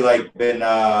haven't really, like, been,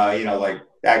 you know, like,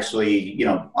 actually, you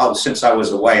know, since I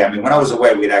was away. I mean, when I was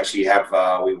away, we'd actually have,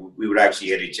 we would actually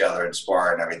hit each other and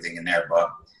spar and everything in there, but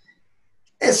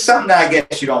it's something that I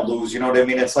guess you don't lose, you know what I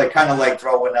mean? It's like kind of like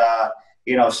throwing,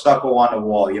 you know, stucco on the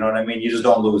wall, you know what I mean? You just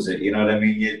don't lose it, you know what I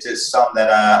mean? It's just something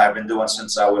that I've been doing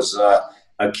since I was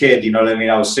a kid, you know what I mean?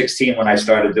 I was 16 when I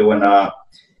started doing,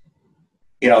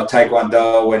 you know,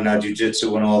 taekwondo and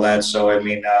jiu-jitsu and all that. So, I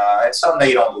mean, it's something that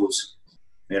you don't lose,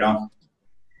 you know?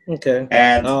 Okay.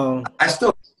 And I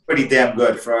still pretty damn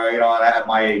good for, you know, at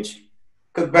my age.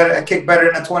 I kick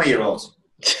better than the 20-year-olds.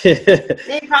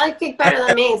 They probably kick better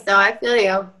than me, so I feel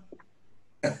you.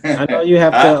 I know you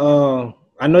have to.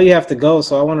 I know you have to go,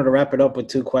 so I wanted to wrap it up with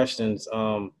two questions.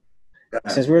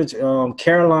 Since we're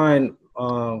Caroline,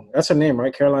 that's her name,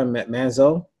 right? Caroline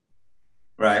Manzo.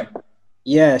 Right.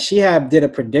 Yeah, she did a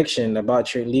prediction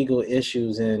about your legal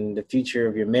issues and the future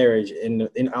of your marriage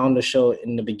on the show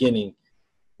in the beginning.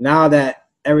 Now that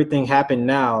everything happened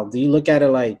now, do you look at it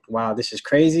like, wow, this is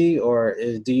crazy? Or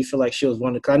do you feel like she was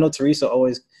one? Because I know Teresa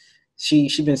always, she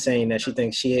been saying that she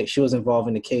thinks she was involved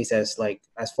in the case as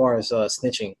far as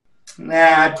snitching.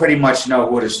 Nah, I pretty much know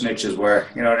who the snitches were.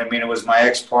 You know what I mean? It was my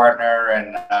ex-partner,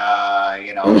 and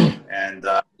you know,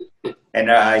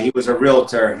 and he was a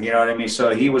realtor. You know what I mean?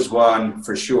 So he was one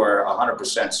for sure,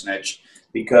 100% snitch,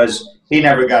 because he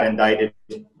never got indicted,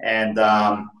 and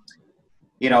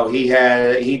you know, he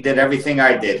did everything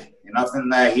I did. Nothing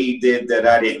that he did that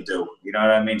I didn't do. You know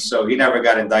what I mean? So he never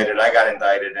got indicted. I got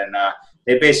indicted, and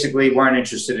they basically weren't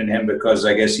interested in him because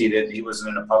I guess he wasn't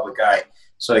in the public eye.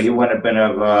 So he wouldn't have been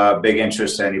of big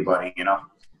interest to anybody, you know.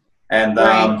 And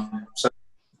so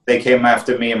they came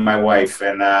after me and my wife,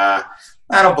 and I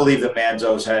don't believe the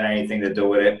Manzos had anything to do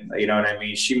with it. You know what I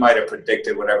mean? She might have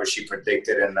predicted whatever she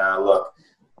predicted, and look,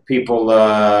 people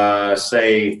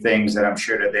say things that I'm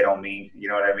sure that they don't mean. You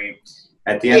know what I mean?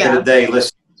 At the end of the day,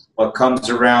 listen, what comes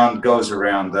around goes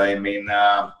around. I mean,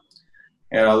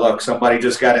 you know, look, somebody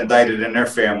just got indicted in their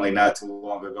family not too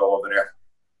long ago over there.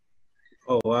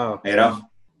 Oh, wow. You know?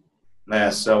 Yeah,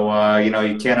 so, you know,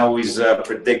 you can't always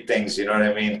predict things, you know what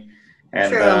I mean?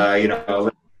 And, you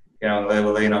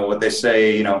know, what they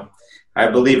say, you know, I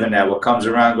believe in that. What comes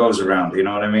around goes around, you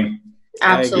know what I mean?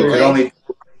 Absolutely.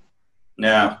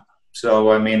 Yeah.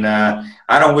 So, I mean, I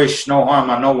don't wish no harm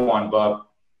on no one, but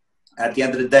at the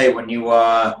end of the day, when you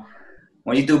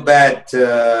do bad,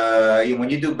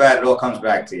 it all comes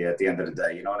back to you at the end of the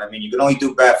day. You know what I mean? You can only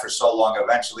do bad for so long.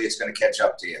 Eventually, it's going to catch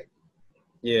up to you.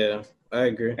 Yeah, I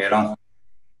agree. You know?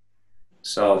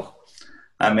 So,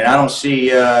 I mean, I don't see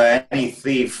any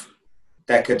thief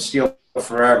that could steal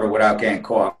forever without getting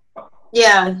caught.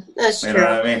 Yeah, that's true. You know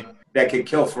what I mean? That could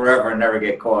kill forever and never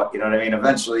get caught. You know what I mean?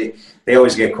 Eventually, they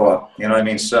always get caught. You know what I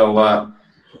mean? So,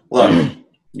 look,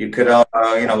 you could,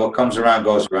 you know, what comes around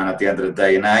goes around at the end of the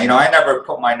day. And, you know, I never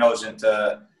put my nose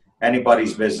into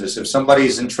anybody's business. If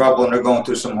somebody's in trouble and they're going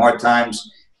through some hard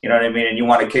times, you know what I mean, and you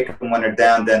want to kick them when they're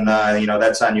down, then, you know,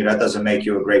 that's on you. That doesn't make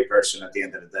you a great person at the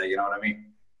end of the day. You know what I mean?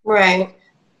 Right.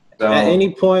 So, at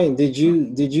any point, did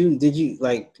you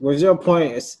like, was there a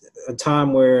point, a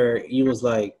time where you was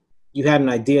like, you had an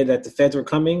idea that the feds were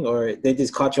coming, or they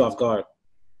just caught you off guard?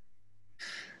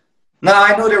 No,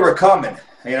 I knew they were coming.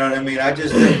 You know what I mean? I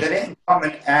just, they didn't come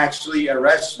and actually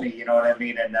arrest me. You know what I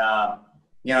mean? And,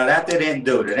 you know, that they didn't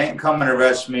do. They didn't come and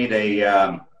arrest me. They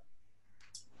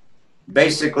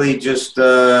basically just,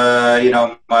 you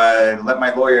know, let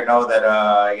my lawyer know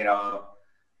that, you know,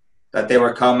 that they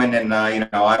were coming. And, you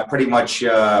know, I pretty much,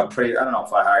 I don't know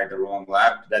if I hired the wrong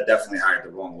lab. That definitely hired the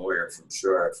wrong lawyer for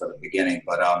sure for the beginning.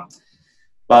 But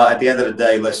But at the end of the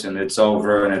day, listen, it's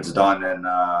over and it's done, and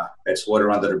it's water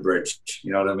under the bridge.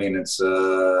 You know what I mean? It's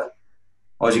all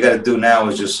you got to do now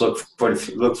is just look forward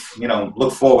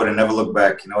and never look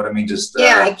back. You know what I mean? Just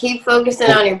keep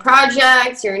focusing on your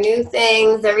projects, your new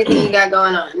things, everything you got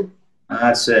going on.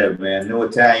 That's it, man. New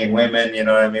Italian women, you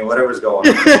know what I mean? Whatever's going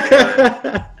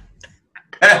on.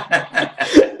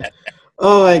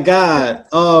 Oh my God!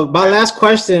 My last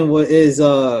question is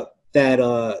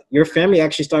that your family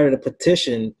actually started a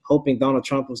petition hoping Donald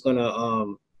Trump was going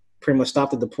to pretty much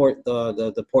stop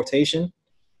the deportation.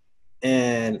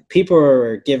 And people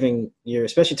are giving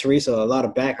especially Teresa, a lot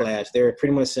of backlash. They're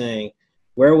pretty much saying,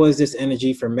 where was this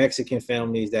energy for Mexican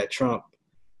families that Trump,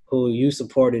 who you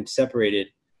supported, separated?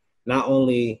 Not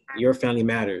only your family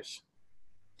matters.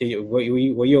 Were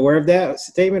you aware of that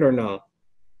statement or no?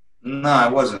 No, I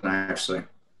wasn't actually.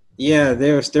 Yeah,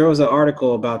 there was an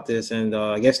article about this, and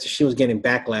I guess she was getting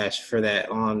backlash for that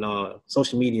on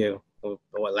social media.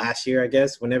 Last year, I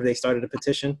guess, whenever they started a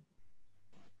petition.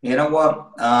 You know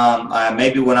what?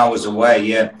 Maybe when I was away,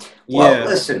 yeah. Well,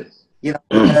 listen,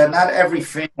 not every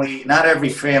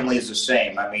family is the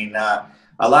same. I mean, a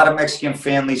lot of Mexican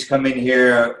families come in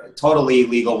here totally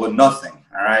illegal with nothing.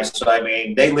 All right. So, I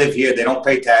mean, they live here. They don't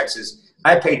pay taxes.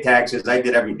 I pay taxes. I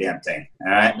did every damn thing.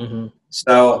 All right. Mm-hmm.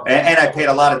 So, and I paid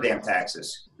a lot of damn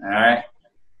taxes. All right.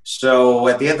 So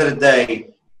at the end of the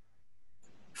day,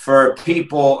 for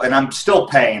people, and I'm still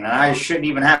paying, and I shouldn't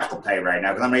even have to pay right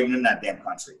now because I'm not even in that damn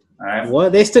country. All right.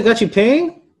 What? They still got you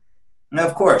paying? No,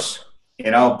 of course.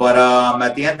 But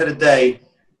at the end of the day,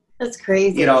 that's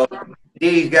crazy.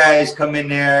 These guys come in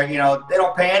there, they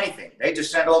don't pay anything. They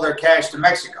just send all their cash to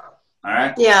Mexico. All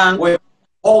right. Yeah. With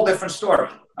a whole different story.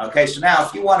 Okay. So now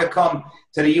if you want to come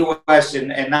to the U.S.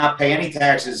 and not pay any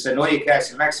taxes, send all your cash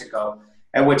to Mexico,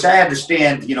 and which I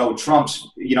understand, Trump's,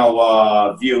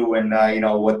 view and,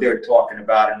 what they're talking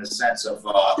about in the sense of.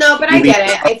 No, but I get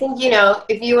it. I think,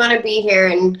 if you want to be here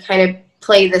and kind of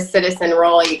play the citizen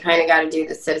role, you kind of got to do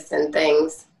the citizen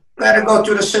things. Got to go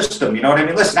through the system. You know what I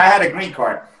mean? Listen, I had a green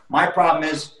card. My problem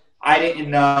is I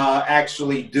didn't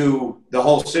actually do the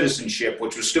whole citizenship,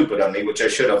 which was stupid of me, which I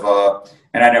should have,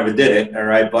 and I never did it. All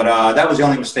right. But that was the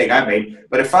only mistake I made.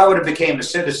 But if I would have became a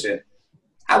citizen,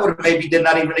 I would have maybe did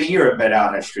not even a year of bed out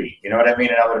on the street. You know what I mean?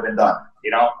 And I would have been done,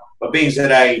 But being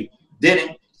that I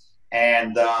didn't,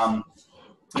 and,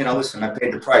 listen, I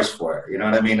paid the price for it. You know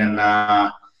what I mean? And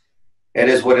it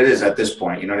is what it is at this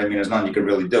point. You know what I mean? There's nothing you could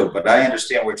really do. But I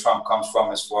understand where Trump comes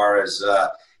from as far as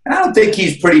and I don't think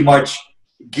he's pretty much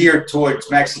geared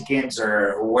towards Mexicans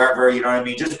or whoever, you know what I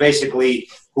mean? Just basically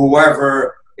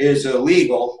whoever is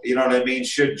illegal, you know what I mean,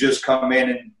 should just come in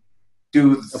and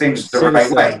do things the right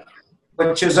way.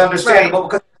 Which is understandable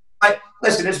because,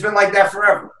 listen, it's been like that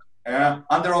forever.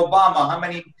 Under Obama, how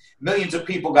many millions of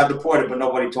people got deported, but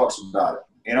nobody talks about it?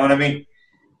 You know what I mean?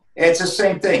 It's the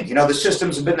same thing. The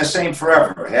systems have been the same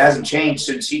forever. It hasn't changed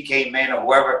since he came in or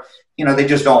whoever. They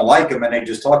just don't like him and they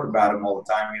just talk about him all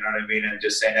the time, you know what I mean, and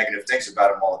just say negative things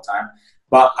about him all the time.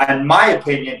 But in my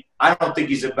opinion, I don't think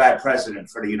he's a bad president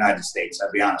for the United States, I'll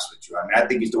be honest with you. I mean, I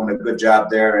think he's doing a good job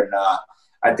there, and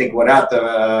I think without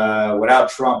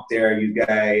Trump there,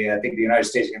 I think the United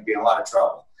States is going to be in a lot of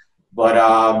trouble. But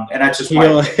and that's just you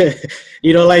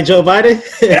don't like Joe Biden?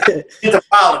 Into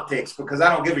politics because I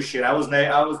don't give a shit. I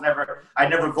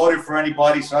never voted for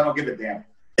anybody, so I don't give a damn.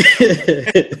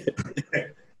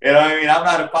 You know what I mean? I'm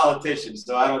not a politician,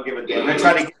 so I don't give a damn. They're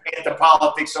trying to get me into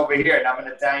politics over here, and I'm an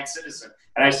Italian citizen.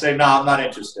 And I say, no, I'm not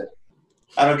interested.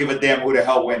 I don't give a damn who the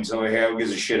hell wins over here. Who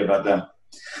gives a shit about them?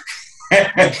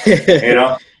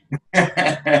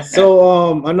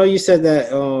 So I know you said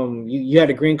that you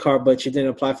had a green card, but you didn't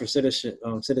apply for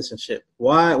citizenship.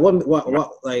 Why?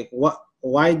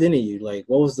 Why didn't you? Like,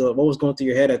 what was going through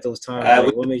your head at those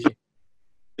times? What made you?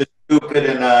 Stupid,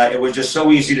 and it was just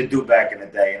so easy to do back in the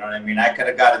day. You know what I mean? I could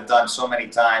have got it done so many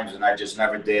times, and I just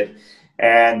never did.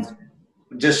 And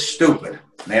just stupid.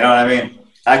 You know what I mean?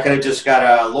 I could have just got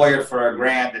a lawyer for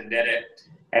 $1,000 and did it,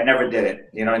 and never did it.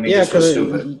 You know what I mean? Yeah, just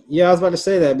stupid. Yeah, I was about to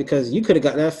say that because you could have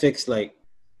got that fixed, like,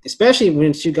 especially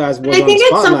when you guys were. I think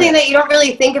it's something that you don't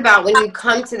really think about when you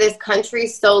come to this country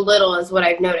so little, is what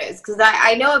I've noticed. Because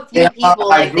I know a few people,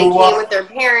 like, they came with their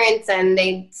parents and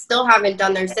they still haven't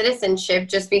done their citizenship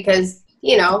just because,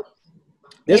 you don't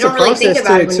really think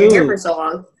about it when you're here for so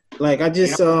long. Like, I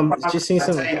just seen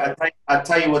something. I'll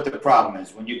tell you what the problem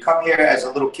is. When you come here as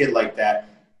a little kid like that,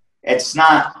 it's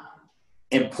not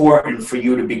important for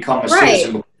you to become a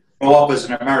citizen, grow up as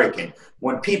an American.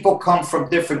 When people come from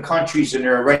different countries and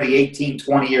they're already 18,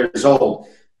 20 years old,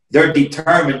 they're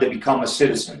determined to become a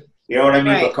citizen. You know what I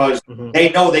mean? Because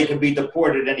they know they can be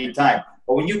deported at any time.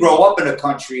 But when you grow up in a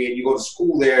country and you go to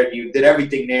school there and you did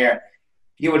everything there,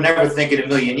 you would never think in a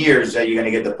million years that you're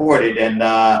going to get deported. And,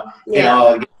 you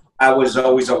know, I was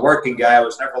always a working guy. I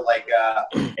was never like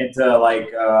into like,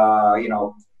 you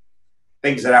know,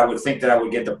 things that I would think that I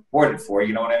would get deported for,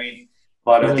 you know what I mean?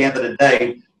 But at the end of the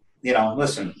day, you know,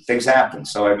 listen, things happen.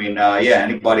 So, I mean, yeah,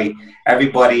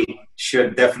 everybody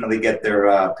should definitely get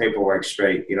their paperwork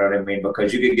straight, you know what I mean?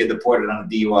 Because you could get deported on a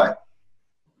DUI.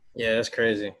 Yeah, that's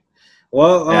crazy.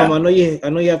 Well, I know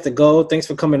you have to go. Thanks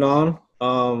for coming on.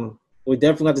 We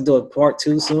definitely have to do a part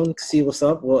 2 soon. See what's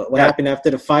up. What happened after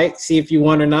the fight? See if you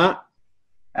won or not.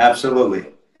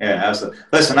 Absolutely. Yeah, absolutely.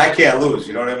 Listen, I can't lose.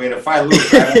 You know what I mean? If I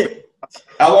lose,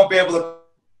 I won't be able to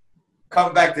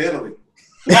come back to Italy.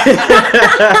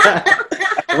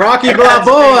 Rocky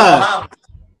Balboa.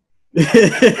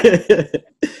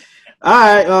 All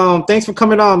right. Thanks for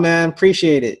coming on, man.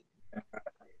 Appreciate it.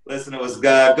 Listen, it was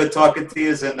good talking to you,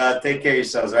 and take care of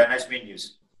yourselves. All right, nice meeting you.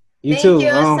 You Thank too. you.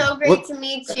 It was so great to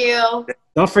meet you.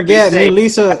 Don't forget, me and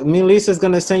Lisa's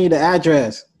gonna send you the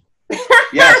address.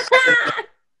 Yes.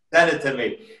 Send it to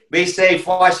me. Be safe.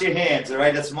 Wash your hands. All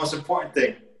right, that's the most important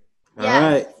thing. All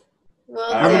right.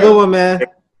 Will Have a good one, man.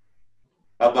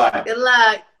 Bye-bye. Good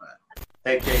luck.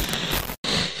 Take care.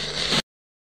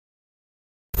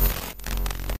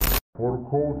 For the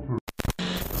culture.